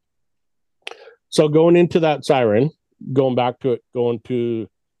 So going into that siren, going back to it,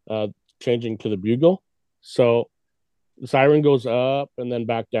 changing to the bugle. So the siren goes up and then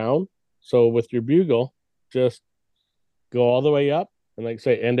back down. So with your bugle, just go all the way up and, like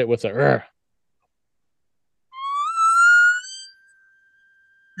say, end it with a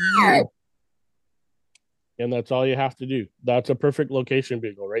and that's all you have to do. That's a perfect location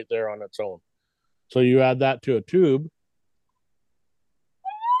bugle right there on its own. So you add that to a tube.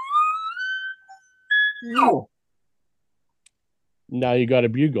 Now you got a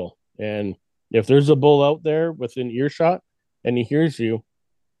bugle. And if there's a bull out there within earshot and he hears you,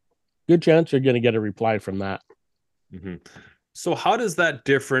 good chance you're going to get a reply from that. Mm-hmm. So how does that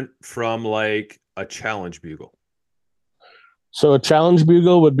different from like a challenge bugle? So a challenge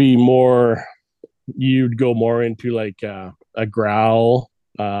bugle would be more, you'd go more into like a growl.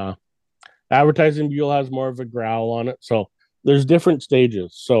 Advertising bugle has more of a growl on it. So there's different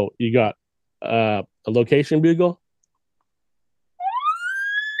stages. So you got a location bugle.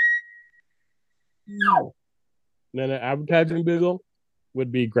 And then an advertising bugle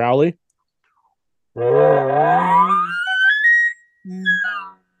would be growly.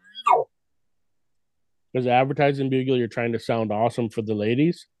 Because advertising bugle, you're trying to sound awesome for the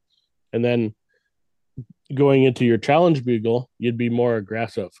ladies. And then going into your challenge bugle, you'd be more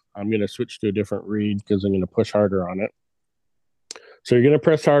aggressive. I'm going to switch to a different reed because I'm going to push harder on it. So you're going to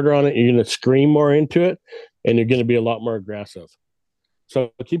press harder on it. You're going to scream more into it, and you're going to be a lot more aggressive.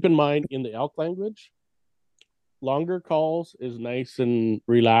 So keep in mind, in the elk language, longer calls is nice and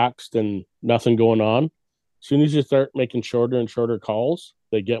relaxed and nothing going on. As soon as you start making shorter and shorter calls,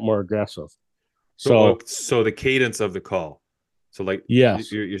 they get more aggressive. So the cadence of the call. So like,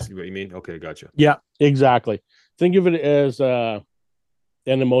 yes, you what you mean? Okay, gotcha. Yeah, exactly. Think of it as an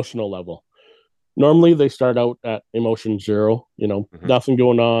emotional level. Normally they start out at emotion 0, nothing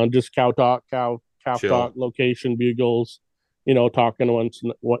going on, just cow talk, calf talk, location bugles, talking to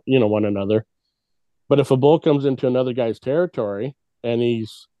one another. But if a bull comes into another guy's territory and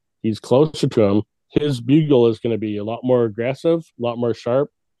he's closer to him, his bugle is going to be a lot more aggressive, a lot more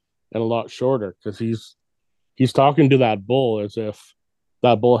sharp, and a lot shorter because he's talking to that bull as if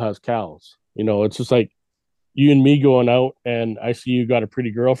that bull has cows. It's just like you and me going out, and I see you got a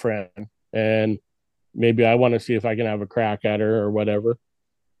pretty girlfriend, and maybe I want to see if I can have a crack at her or whatever.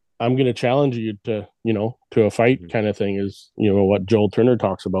 I'm going to challenge you to a fight kind of thing is, what Joel Turner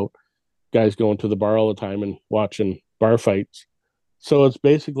talks about. Guys going to the bar all the time and watching bar fights. So it's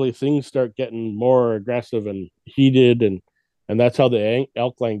basically things start getting more aggressive and heated, and that's how the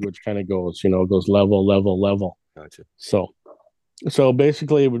elk language kind of goes. It goes level, level, level. Gotcha. So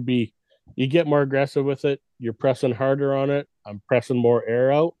basically, it would be you get more aggressive with it. You're pressing harder on it. I'm pressing more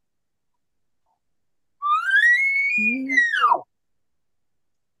air out.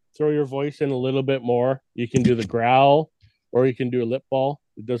 Throw your voice in a little bit more. You can do the growl, or you can do a lip ball.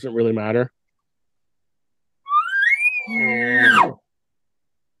 It doesn't really matter.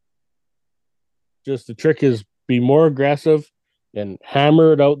 Just the trick is be more aggressive and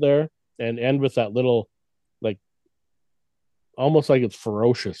hammer it out there and end with that little, like, almost like it's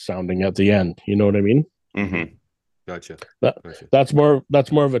ferocious sounding at the end. You know what I mean? Mm-hmm. Gotcha. That's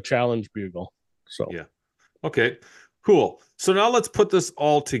more of a challenge bugle. So yeah. Okay, cool. So now let's put this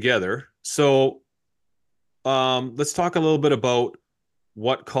all together. So let's talk a little bit about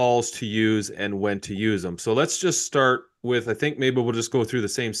what calls to use and when to use them. So let's just start with, I think maybe we'll just go through the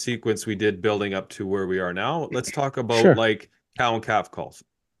same sequence we did building up to where we are now. Let's talk about like cow and calf calls.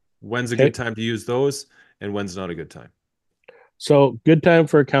 When's a good time to use those and when's not a good time? So good time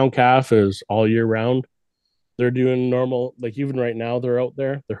for a cow and calf is all year round. They're doing normal, like even right now they're out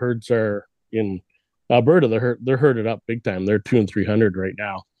there. The herds are in Alberta. They're herded up big time. They're 200 and 300 right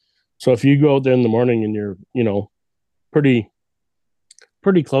now. So if you go out there in the morning and you're,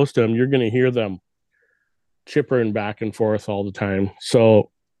 pretty close to them, you're going to hear them chippering back and forth all the time.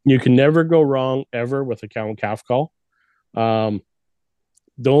 So you can never go wrong ever with a cow and calf call. The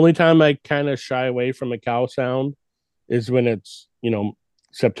only time I kind of shy away from a cow sound is when it's,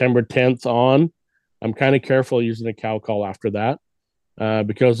 September 10th on. I'm kind of careful using a cow call after that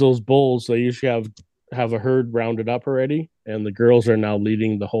because those bulls, they usually have a herd rounded up already, and the girls are now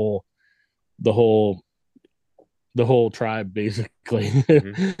leading the whole tribe basically.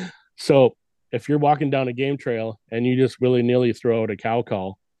 Mm-hmm. So if you're walking down a game trail and you just willy-nilly throw out a cow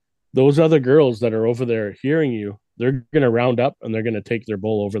call, those other girls that are over there hearing you, they're going to round up and they're going to take their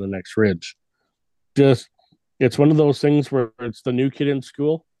bull over the next ridge. It's one of those things where it's the new kid in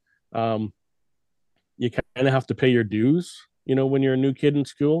school. You kind of have to pay your dues, when you're a new kid in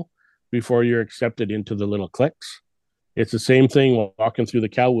school before you're accepted into the little cliques. It's the same thing walking through the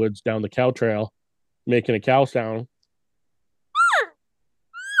cow woods down the cow trail, making a cow sound.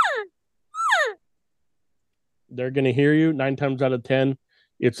 They're going to hear you 9 times out of 10.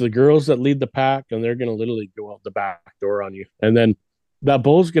 It's the girls that lead the pack, and they're going to literally go out the back door on you. And then that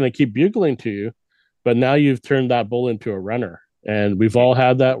bull's going to keep bugling to you, but now you've turned that bull into a runner. And we've all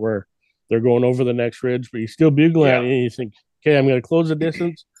had that where they're going over the next ridge, but you still bugling at you, and you think, okay, I'm going to close the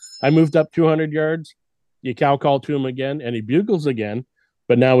distance. I moved up 200 yards. You cow call to him again, and he bugles again,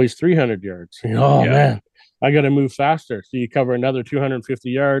 but now he's 300 yards. Man, I got to move faster. So you cover another 250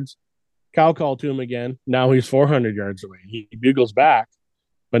 yards. Cow call to him again. Now he's 400 yards away. He bugles back,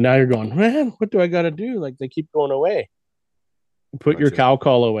 but now you're going, man, what do I got to do? Like, they keep going away. Put your cow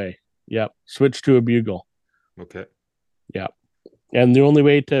call away. Yep. Switch to a bugle. Okay. Yep. And the only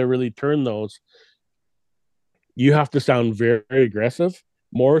way to really turn those, you have to sound very, very aggressive,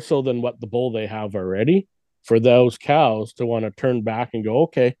 more so than what the bull they have already, for those cows to want to turn back and go,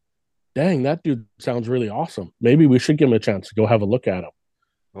 okay, dang, that dude sounds really awesome. Maybe we should give him a chance to go have a look at him.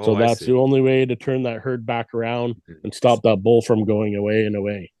 Oh, so that's the only way to turn that herd back around and stop that bull from going away and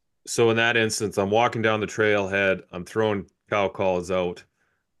away. So in that instance, I'm walking down the trailhead. I'm throwing cow calls out.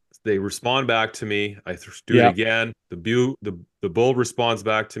 They respond back to me. I do it again. The bull responds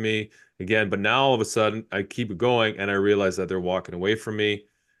back to me again. But now all of a sudden, I keep it going, and I realize that they're walking away from me.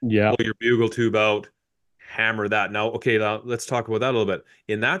 Yeah. Pull your bugle tube out. Hammer that. Now let's talk about that a little bit.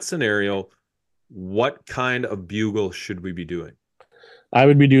 In that scenario, what kind of bugle should we be doing? I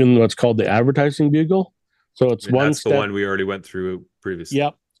would be doing what's called the advertising bugle. So it's that's the one we already went through previously.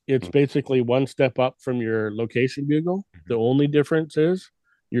 Yep. It's basically one step up from your location bugle. Mm-hmm. The only difference is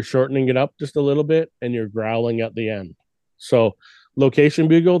you're shortening it up just a little bit and you're growling at the end. So location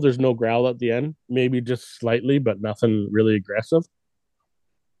bugle, there's no growl at the end, maybe just slightly, but nothing really aggressive.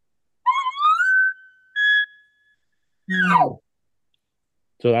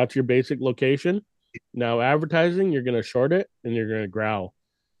 So that's your basic location. Now advertising, you're going to short it and you're going to growl.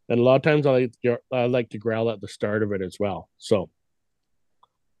 And a lot of times I like to growl at the start of it as well. So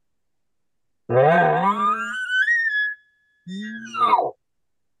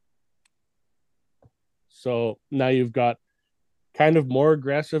So now you've got kind of more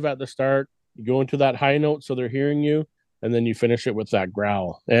aggressive at the start. You go into that high note so they're hearing you, and then you finish it with that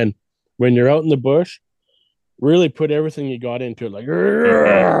growl. And when you're out in the bush, really put everything you got into it. Like,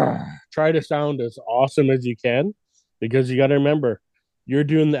 try to sound as awesome as you can, because you got to remember, you're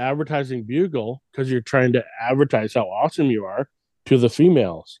doing the advertising bugle because you're trying to advertise how awesome you are to the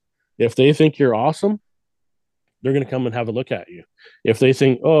females. If they think you're awesome, they're going to come and have a look at you. If they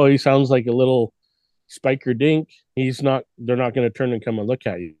think, oh, he sounds like a little Spiker Dink, they're not going to turn and come and look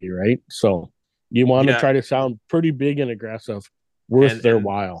at you, right? So you want to try to sound pretty big and aggressive, worth their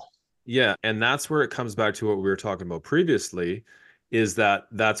while. Yeah, and that's where it comes back to what we were talking about previously, is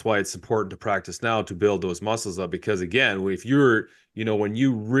that's why it's important to practice now to build those muscles up. Because again, if you're, when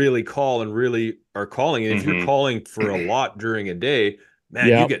you really call and really are calling, and if you're calling for a lot during a day, man,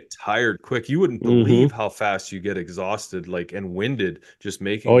 you get tired quick. You wouldn't believe how fast you get exhausted, and winded just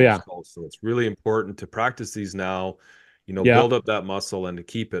making those calls. So it's really important to practice these now, build up that muscle and to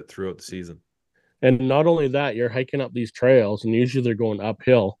keep it throughout the season. And not only that, you're hiking up these trails, and usually they're going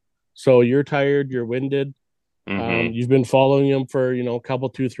uphill. So you're tired, you're winded. You've been following them for, a couple,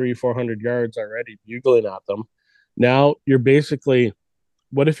 200, 300, 400 yards already, bugling at them. Now you're basically,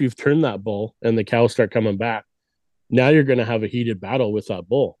 what if you've turned that bull and the cows start coming back? Now you're going to have a heated battle with that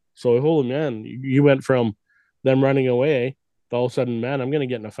bull. So, holy man, you went from them running away to all of a sudden, man, I'm going to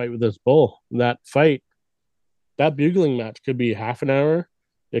get in a fight with this bull. And that fight, that bugling match could be half an hour.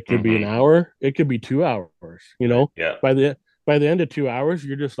 It could be an hour. It could be 2 hours, Yeah. By the end of 2 hours,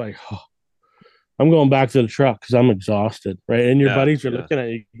 you're just like, oh, I'm going back to the truck because I'm exhausted, right? And your buddies are looking at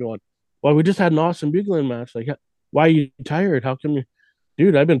you going, well, we just had an awesome bugling match. Like, why are you tired? How come you...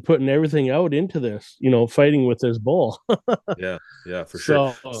 Dude, I've been putting everything out into this, fighting with this bull. Yeah, for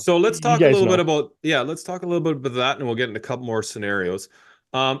sure. So let's talk a little bit about that, and we'll get into a couple more scenarios.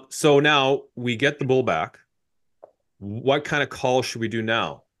 So now we get the bull back. What kind of call should we do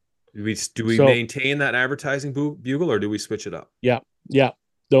now? Do we maintain that advertising bugle, or do we switch it up? Yeah.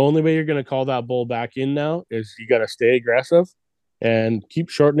 The only way you're going to call that bull back in now is you got to stay aggressive and keep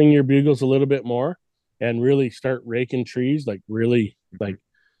shortening your bugles a little bit more, and really start raking trees,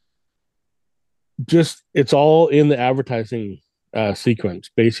 it's all in the advertising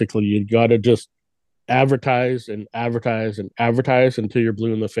sequence. Basically, you got to just advertise and advertise and advertise until you're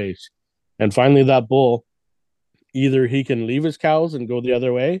blue in the face. And finally, that bull, either he can leave his cows and go the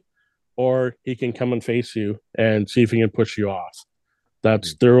other way, or he can come and face you and see if he can push you off.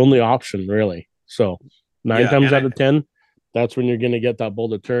 That's their only option, really. So 9 times out of 10, that's when you're going to get that bull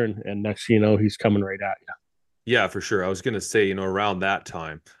to turn, and next thing you know, he's coming right at you. Yeah, for sure. I was going to say, around that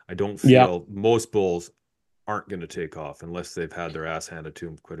time, I don't feel most bulls aren't going to take off unless they've had their ass handed to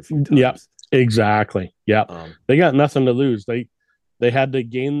them quite a few times. Yeah, exactly. Yeah. They got nothing to lose. They had to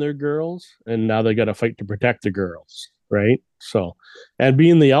gain their girls, and now they got to fight to protect the girls, right? So, and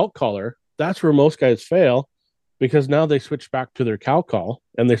being the out caller, that's where most guys fail, because now they switch back to their cow call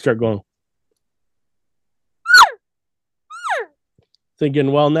and they start going,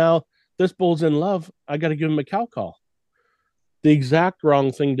 thinking, well, now this bull's in love, I got to give him a cow call. The exact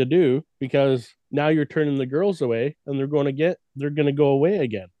wrong thing to do, because now you're turning the girls away, and they're going to go away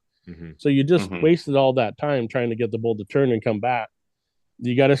again. So you just wasted all that time trying to get the bull to turn and come back.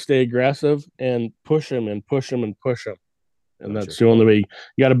 You got to stay aggressive and push him and push him and push him. And that's the only way.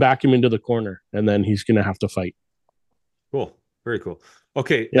 You got to back him into the corner, and then he's going to have to fight. Cool. Very cool.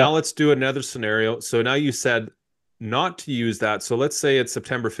 Okay. Now let's do another scenario. So now you said not to use that. So let's say it's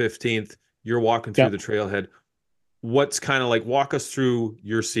September 15th. You're walking through the trailhead. What's kind of walk us through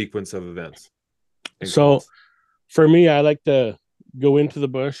your sequence of events? So for me, I like to go into the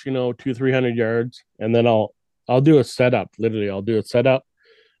bush, 200-300 yards, and then I'll do a setup. Literally, I'll do a setup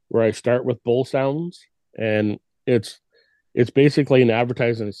where I start with bull sounds, and it's basically an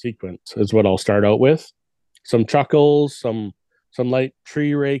advertising sequence is what I'll start out with. Some chuckles, some light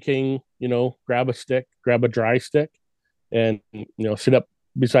tree raking, grab a stick, grab a dry stick, and sit up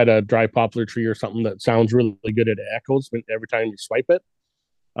beside a dry poplar tree or something that sounds really good. It echoes every time you swipe it.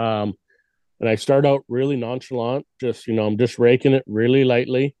 And I start out really nonchalant, just I'm just raking it really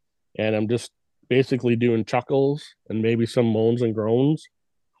lightly, and I'm just basically doing chuckles and maybe some moans and groans.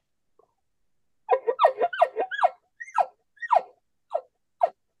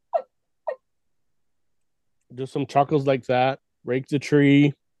 Just some chuckles like that. Rake the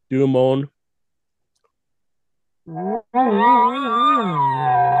tree, do a moan.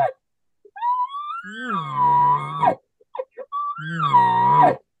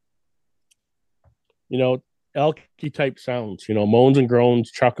 Elky type sounds, moans and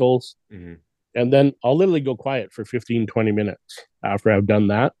groans, chuckles. And then I'll literally go quiet for 15, 20 minutes after I've done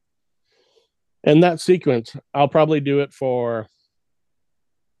that. And that sequence, I'll probably do the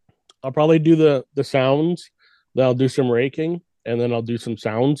sounds, then I'll do some raking, and then I'll do some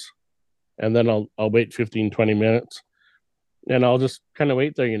sounds, and then I'll wait 15, 20 minutes. And I'll just kind of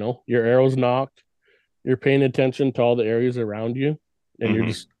wait there, your arrow's knocked, you're paying attention to all the areas around you,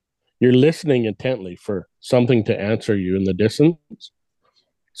 and you're listening intently for something to answer you in the distance.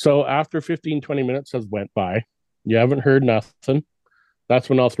 So after 15, 20 minutes has went by, you haven't heard nothing. That's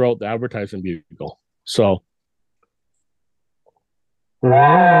when I'll throw out the advertising bugle. So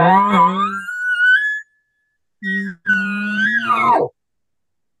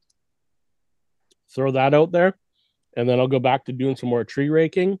throw that out there, and then I'll go back to doing some more tree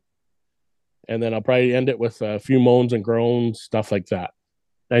raking, and then I'll probably end it with a few moans and groans, stuff like that.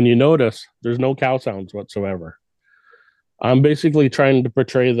 And you notice there's no cow sounds whatsoever. I'm basically trying to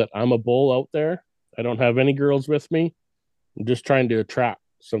portray that I'm a bull out there. I don't have any girls with me. I'm just trying to attract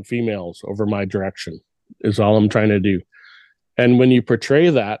some females over my direction is all I'm trying to do. And when you portray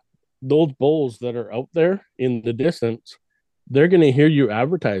that, those bulls that are out there in the distance, they're going to hear you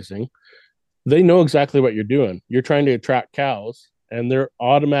advertising. They know exactly what you're doing. You're trying to attract cows, and their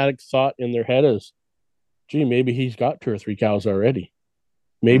automatic thought in their head is, gee, maybe he's got 2 or 3 cows already.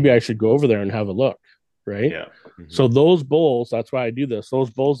 Maybe I should go over there and have a look, right? Yeah. So those bulls, that's why I do this. Those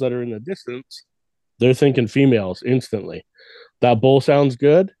bulls that are in the distance, they're thinking females instantly. That bull sounds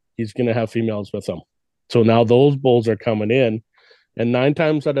good. He's going to have females with him. So now those bulls are coming in, and 9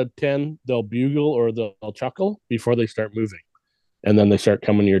 times out of 10, they'll bugle or they'll chuckle before they start moving. And then they start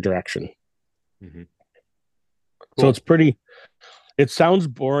coming your direction. Cool. So it sounds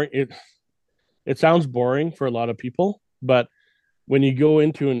boring. It sounds boring for a lot of people, but when you go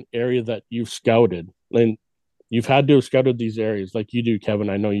into an area that you've scouted, and you've had to have scouted these areas like you do, Kevin,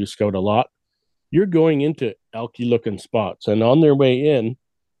 I know you scout a lot. You're going into elky looking spots, and on their way in,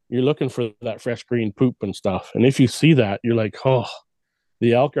 you're looking for that fresh green poop and stuff. And if you see that, you're like, oh,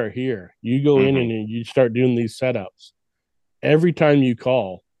 the elk are here. You go in and you start doing these setups. Every time you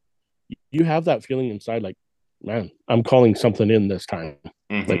call, you have that feeling inside like, man, I'm calling something in this time,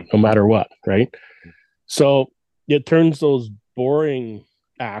 like no matter what, right? So it turns those boring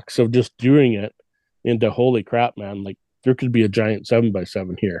acts of just doing it into holy crap, man. Like there could be a giant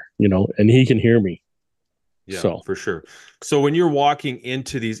 7x7 here, and he can hear me. Yeah, so for sure. So when you're walking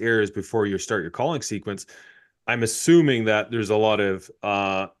into these areas before you start your calling sequence, I'm assuming that there's a lot of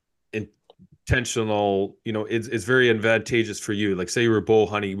intentional, it's very advantageous for you. Like say you were bow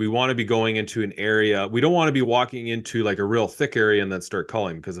hunting, we want to be going into an area. We don't want to be walking into like a real thick area and then start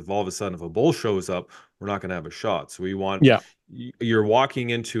calling, because if all of a sudden if a bull shows up, we're not going to have a shot. So we want, you're walking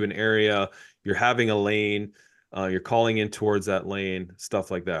into an area, you're having a lane, you're calling in towards that lane,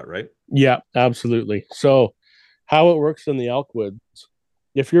 stuff like that, right? Yeah, absolutely. So how it works in the elk woods,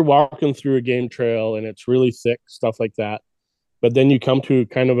 if you're walking through a game trail and it's really thick, stuff like that, but then you come to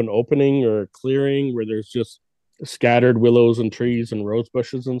kind of an opening or a clearing where there's just scattered willows and trees and rose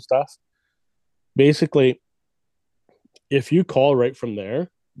bushes and stuff. Basically, if you call right from there,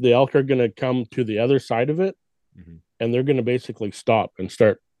 the elk are going to come to the other side of it, and they're going to basically stop and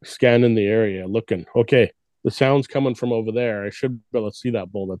start scanning the area, looking, okay, the sound's coming from over there. I should be able to see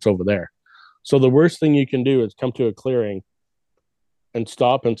that bull that's over there. So the worst thing you can do is come to a clearing and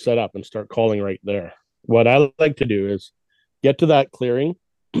stop and set up and start calling right there. What I like to do is get to that clearing,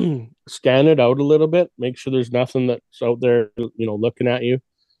 scan it out a little bit, make sure there's nothing that's out there, looking at you.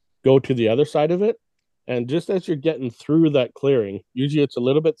 Go to the other side of it. And just as you're getting through that clearing, usually it's a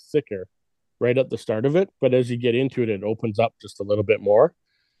little bit thicker right at the start of it, but as you get into it, it opens up just a little bit more.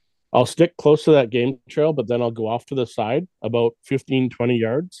 I'll stick close to that game trail, but then I'll go off to the side about 15, 20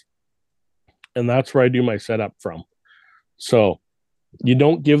 yards. And that's where I do my setup from. So you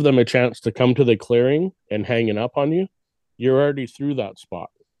don't give them a chance to come to the clearing and hanging up on you. You're already through that spot.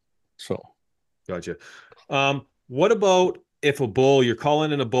 So. Gotcha. What about if a bull, you're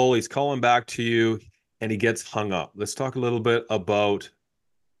calling in a bull, he's calling back to you and he gets hung up? Let's talk a little bit about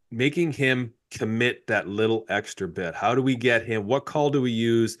making him commit that little extra bit. How do we get him? What call do we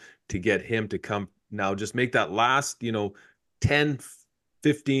use to get him to come now? Just make that last, 10,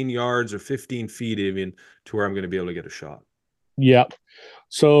 15 yards or 15 feet even to where I'm going to be able to get a shot. Yeah.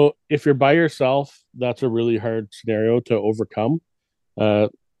 So if you're by yourself, that's a really hard scenario to overcome.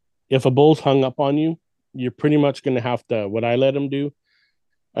 If a bull's hung up on you, you're pretty much going to have to, what I let him do,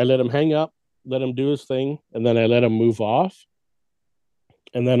 I let him hang up, let him do his thing, and then I let him move off.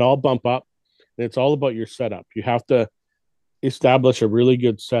 And then I'll bump up. And it's all about your setup. You have to establish a really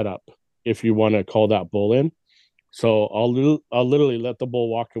good setup if you want to call that bull in. So I'll literally let the bull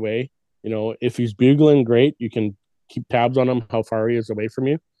walk away, If he's bugling, great. You can keep tabs on him, how far he is away from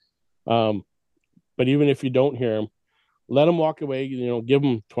you. But even if you don't hear him, let him walk away, give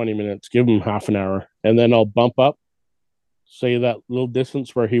him 20 minutes, give him half an hour, and then I'll bump up, say that little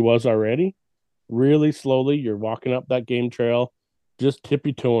distance where he was already. Really slowly, you're walking up that game trail, just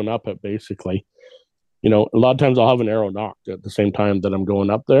tippy-toeing up it, basically. A lot of times I'll have an arrow knocked at the same time that I'm going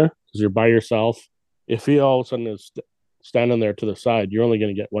up there because you're by yourself. If he all of a sudden is standing there to the side, you're only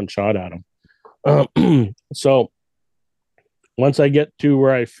going to get one shot at him. So once I get to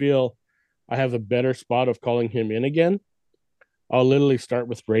where I feel I have a better spot of calling him in again, I'll literally start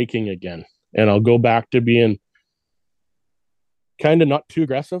with raking again. And I'll go back to being kind of not too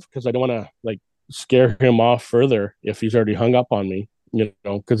aggressive because I don't want to scare him off further if he's already hung up on me,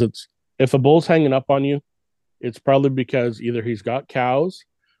 because if a bull's hanging up on you, it's probably because either he's got cows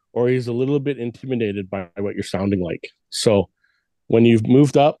or he's a little bit intimidated by what you're sounding like. So when you've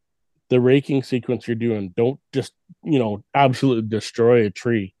moved up, the raking sequence you're doing, don't just, absolutely destroy a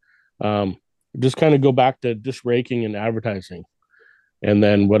tree. Just kind of go back to just raking and advertising. And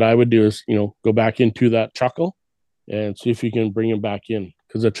then what I would do is, go back into that chuckle and see if you can bring him back in.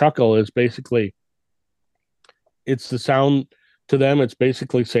 Because a chuckle is basically, it's the sound to them. It's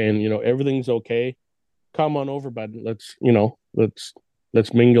basically saying, everything's okay. Come on over, bud. Let's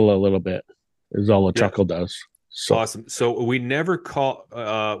mingle a little bit is all a chuckle does. So awesome. So we never covered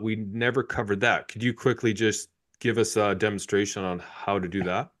that. Could you quickly just give us a demonstration on how to do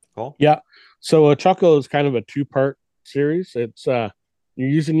that, Paul? Yeah. So a chuckle is kind of a 2-part series. It's you're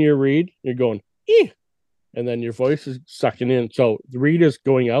using your reed, you're going, "Eh," and then your voice is sucking in. So the reed is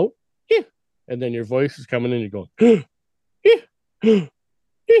going out, "Eh," and then your voice is coming in, you're going, "Eh, eh, eh,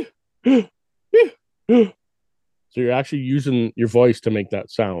 eh, eh." So you're actually using your voice to make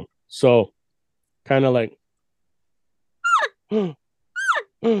that sound. So kind of like, and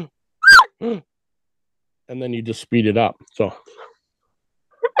then you just speed it up. So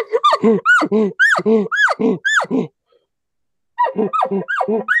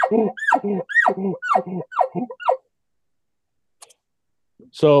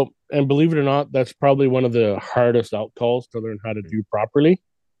and believe it or not, that's probably one of the hardest elk calls to learn how to do properly.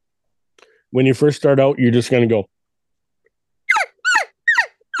 When you first start out, you're just going to go.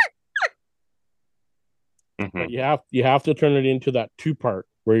 But you have to turn it into that 2-part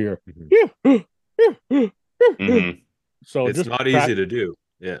where you're So it's not easy to do.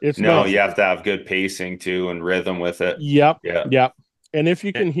 Yeah. You have to have good pacing too and rhythm with it. Yep. And if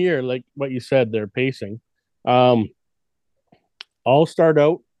you can hear, like what you said, they're pacing. I'll start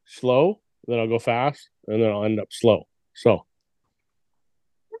out slow, then I'll go fast, and then I'll end up slow.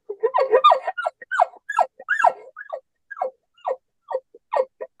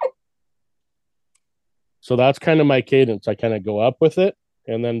 So that's kind of my cadence. I kind of go up with it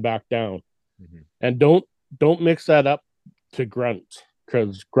and then back down. And don't mix that up to grunts,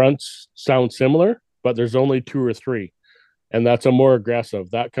 because grunts sound similar, but there's only 2 or 3. And that's a more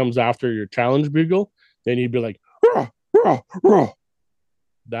aggressive. That comes after your challenge bugle. Then you'd be like, "Rah, rah, rah."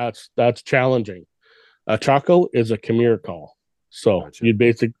 That's challenging. A chuckle is a come here call. So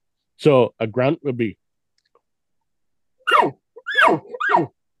gotcha. So a grunt would be,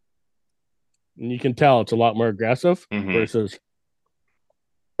 and you can tell it's a lot more aggressive versus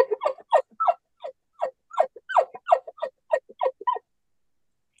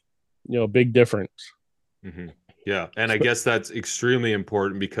big difference. Yeah. And I guess that's extremely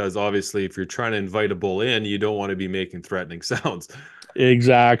important because obviously if you're trying to invite a bull in, you don't want to be making threatening sounds.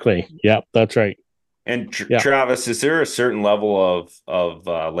 Exactly. Yep, that's right. And Travis, is there a certain level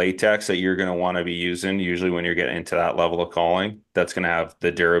of latex that you're going to want to be using usually when you're getting into that level of calling that's going to have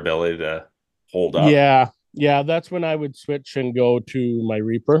the durability to hold up? Yeah, that's when I would switch and go to my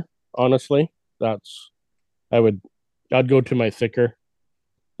Reaper. Honestly, I'd go to my thicker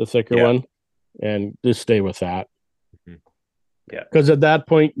one, and just stay with that. Yeah, because at that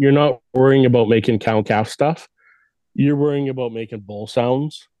point you're not worrying about making cow calf stuff. You're worrying about making bull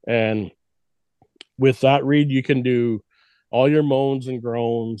sounds, and with that reed, you can do all your moans and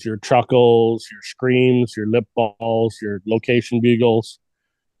groans, your chuckles, your screams, your lip balls, your location bugles.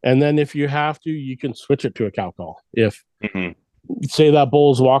 And then if you have to, you can switch it to a cow call. If say that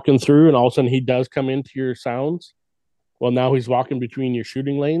bull's walking through and all of a sudden he does come into your sounds, well, now he's walking between your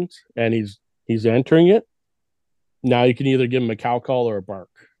shooting lanes and he's entering it. Now you can either give him a cow call or a bark.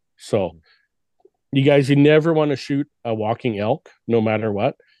 So you never want to shoot a walking elk, no matter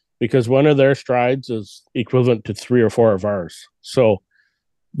what, because one of their strides is equivalent to 3 or 4 of ours. So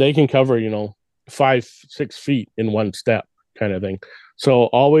they can cover, 5-6 feet in one step kind of thing. So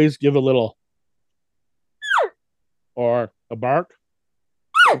always give a little or a bark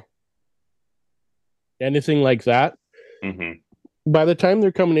anything like that, by the time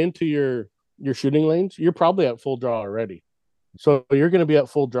they're coming into your shooting lanes, you're probably at full draw already. So you're going to be at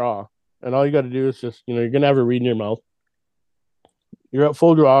full draw, and all you got to do is just, you're going to have a reed in your mouth. You're at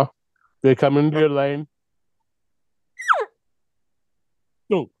full draw. They come into your lane.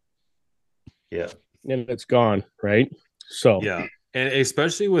 No. Yeah. And it's gone, right? So yeah. And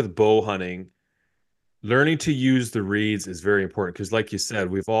especially with bow hunting, learning to use the reeds is very important because, like you said,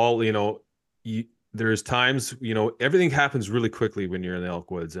 we've all, there's times, everything happens really quickly when you're in the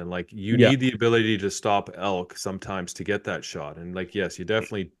elk woods, and like you need the ability to stop elk sometimes to get that shot. And like, yes, you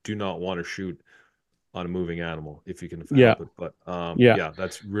definitely do not want to shoot on a moving animal if you can help it. But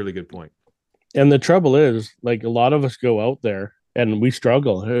that's a really good point. And the trouble is, like, a lot of us go out there and we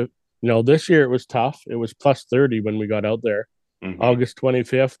struggle. This year it was tough. It was plus 30 when we got out there, August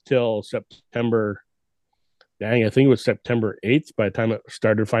 25th till September. I think it was September 8th by the time it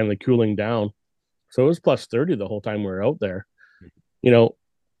started finally cooling down. So it was plus 30 the whole time we were out there.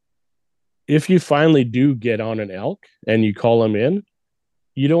 If you finally do get on an elk and you call them in,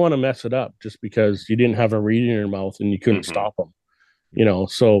 you don't want to mess it up just because you didn't have a reed in your mouth and you couldn't stop them.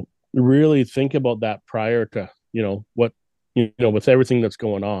 So really think about that prior to, what, with everything that's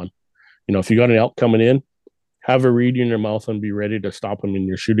going on. If you got an elk coming in, have a reed in your mouth and be ready to stop them in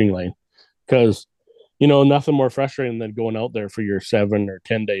your shooting lane. Because, nothing more frustrating than going out there for your 7 or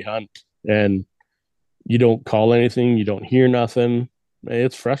 10 day hunt and you don't call anything, you don't hear nothing.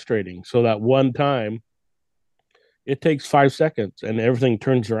 It's frustrating. So that one time, it takes 5 seconds and everything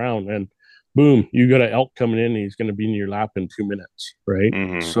turns around and boom, you got an elk coming in and he's going to be in your lap in 2 minutes.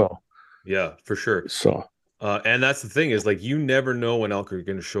 Right. So, yeah, for sure. So, and that's the thing is, like, you never know when elk are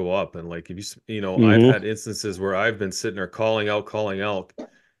going to show up. And like, if I've had instances where I've been sitting there calling elk,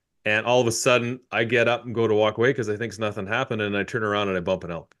 and all of a sudden I get up and go to walk away because I think nothing happened. And I turn around and I bump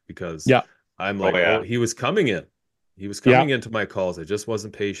an elk because I'm like, he was coming in. He was coming into my calls. I just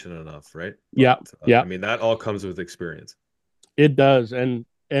wasn't patient enough, right? But, I mean, that all comes with experience. It does. And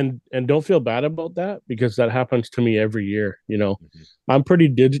don't feel bad about that because that happens to me every year. I'm pretty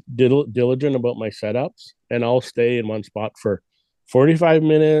diligent about my setups, and I'll stay in one spot for 45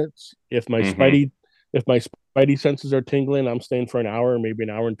 minutes. If my spidey senses are tingling, I'm staying for an hour, maybe an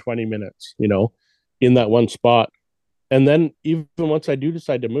hour and 20 minutes, in that one spot. And then even once I do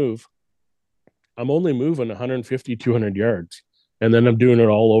decide to move, I'm only moving 150, 200 yards. And then I'm doing it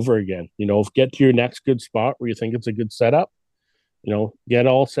all over again. Get to your next good spot where you think it's a good setup, get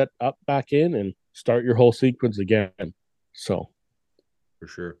all set up back in and start your whole sequence again. So. For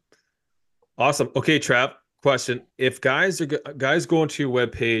sure. Awesome. Okay, Trav, question. If guys go into your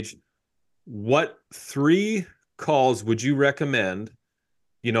webpage, what 3 calls would you recommend?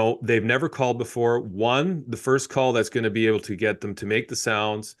 They've never called before. 1, the first call that's going to be able to get them to make the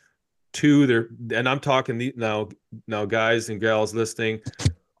sounds. 2, and I'm talking now, guys and gals listening,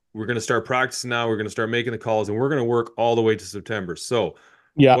 we're going to start practicing now. We're going to start making the calls, and we're going to work all the way to September. So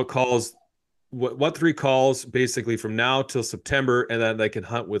what calls, what 3 calls basically from now till September, and then they can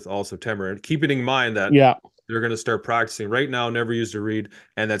hunt with all September, and keeping in mind that they're going to start practicing right now, never used a reed,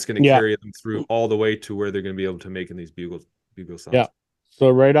 and that's going to carry them through all the way to where they're going to be able to make in these bugle sounds. Yeah. So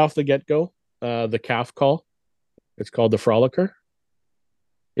right off the get-go, the calf call, it's called the Frolicker.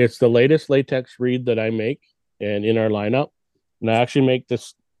 It's the latest latex reed that I make and in our lineup. And I actually make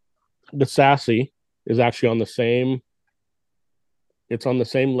this, the Sassy is actually on the same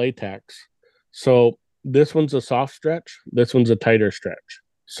latex. So this one's a soft stretch. This one's a tighter stretch.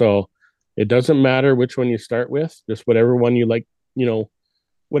 So it doesn't matter which one you start with, just whatever one you like,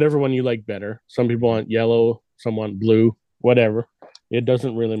 whatever one you like better. Some people want yellow, some want blue, whatever. It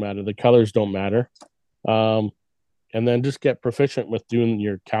doesn't really matter. The colors don't matter. And then just get proficient with doing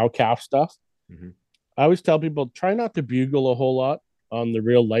your cow-calf stuff. I always tell people, try not to bugle a whole lot on the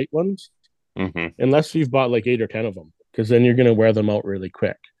real light ones, unless you've bought like 8 or 10 of them, because then you're going to wear them out really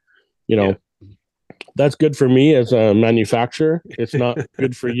quick. That's good for me as a manufacturer. It's not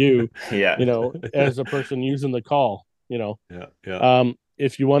good for you, as a person using the call,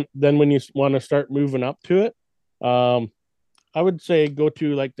 if you want, then when you want to start moving up to it, I would say go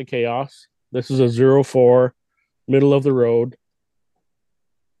to like the Chaos. This is a 0.4 middle of the road.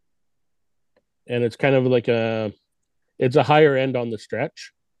 And it's kind of like it's a higher end on the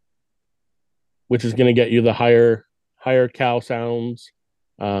stretch, which is going to get you the higher cow sounds,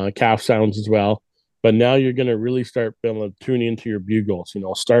 calf sounds as well. But now you're going to really start being able to tune into your bugles.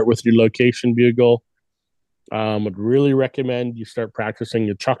 Start with your location bugle. Would really recommend you start practicing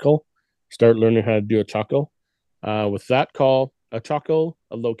your chuckle. Start learning how to do a chuckle. With that call, a chuckle,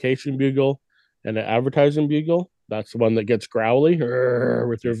 a location bugle, and an advertising bugle. That's the one that gets growly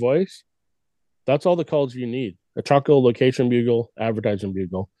with your voice. That's all the calls you need. A location bugle, advertising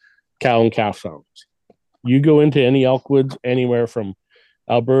bugle, cow and calf sounds. You go into any elk woods anywhere from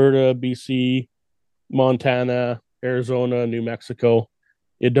Alberta, BC, Montana, Arizona, New Mexico.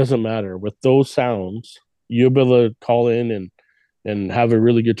 It doesn't matter. With those sounds, you'll be able to call in and have a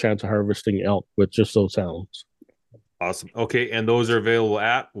really good chance of harvesting elk with just those sounds. Awesome. Okay, and those are available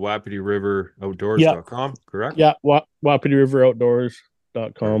at WapityRiverOutdoors.com, correct? Yeah,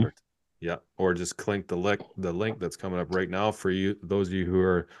 WapityRiverOutdoors.com. Perfect. Yeah, or just click the link that's coming up right now for you, those of you who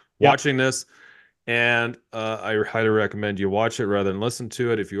are watching this. And I highly recommend you watch it rather than listen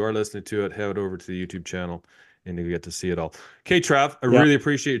to it. If you are listening to it, head over to the YouTube channel and you get to see it all. Okay, Trav, I really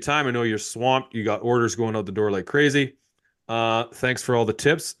appreciate your time. I know you're swamped. You got orders going out the door like crazy. Thanks for all the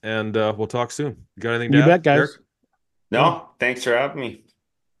tips, and we'll talk soon. You got anything to add? You bet, guys. Eric? No, thanks for having me.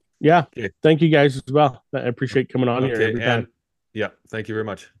 Yeah, thank you guys as well. I appreciate coming on here every time. Yeah, thank you very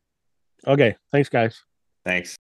much. Okay, thanks, guys. Thanks.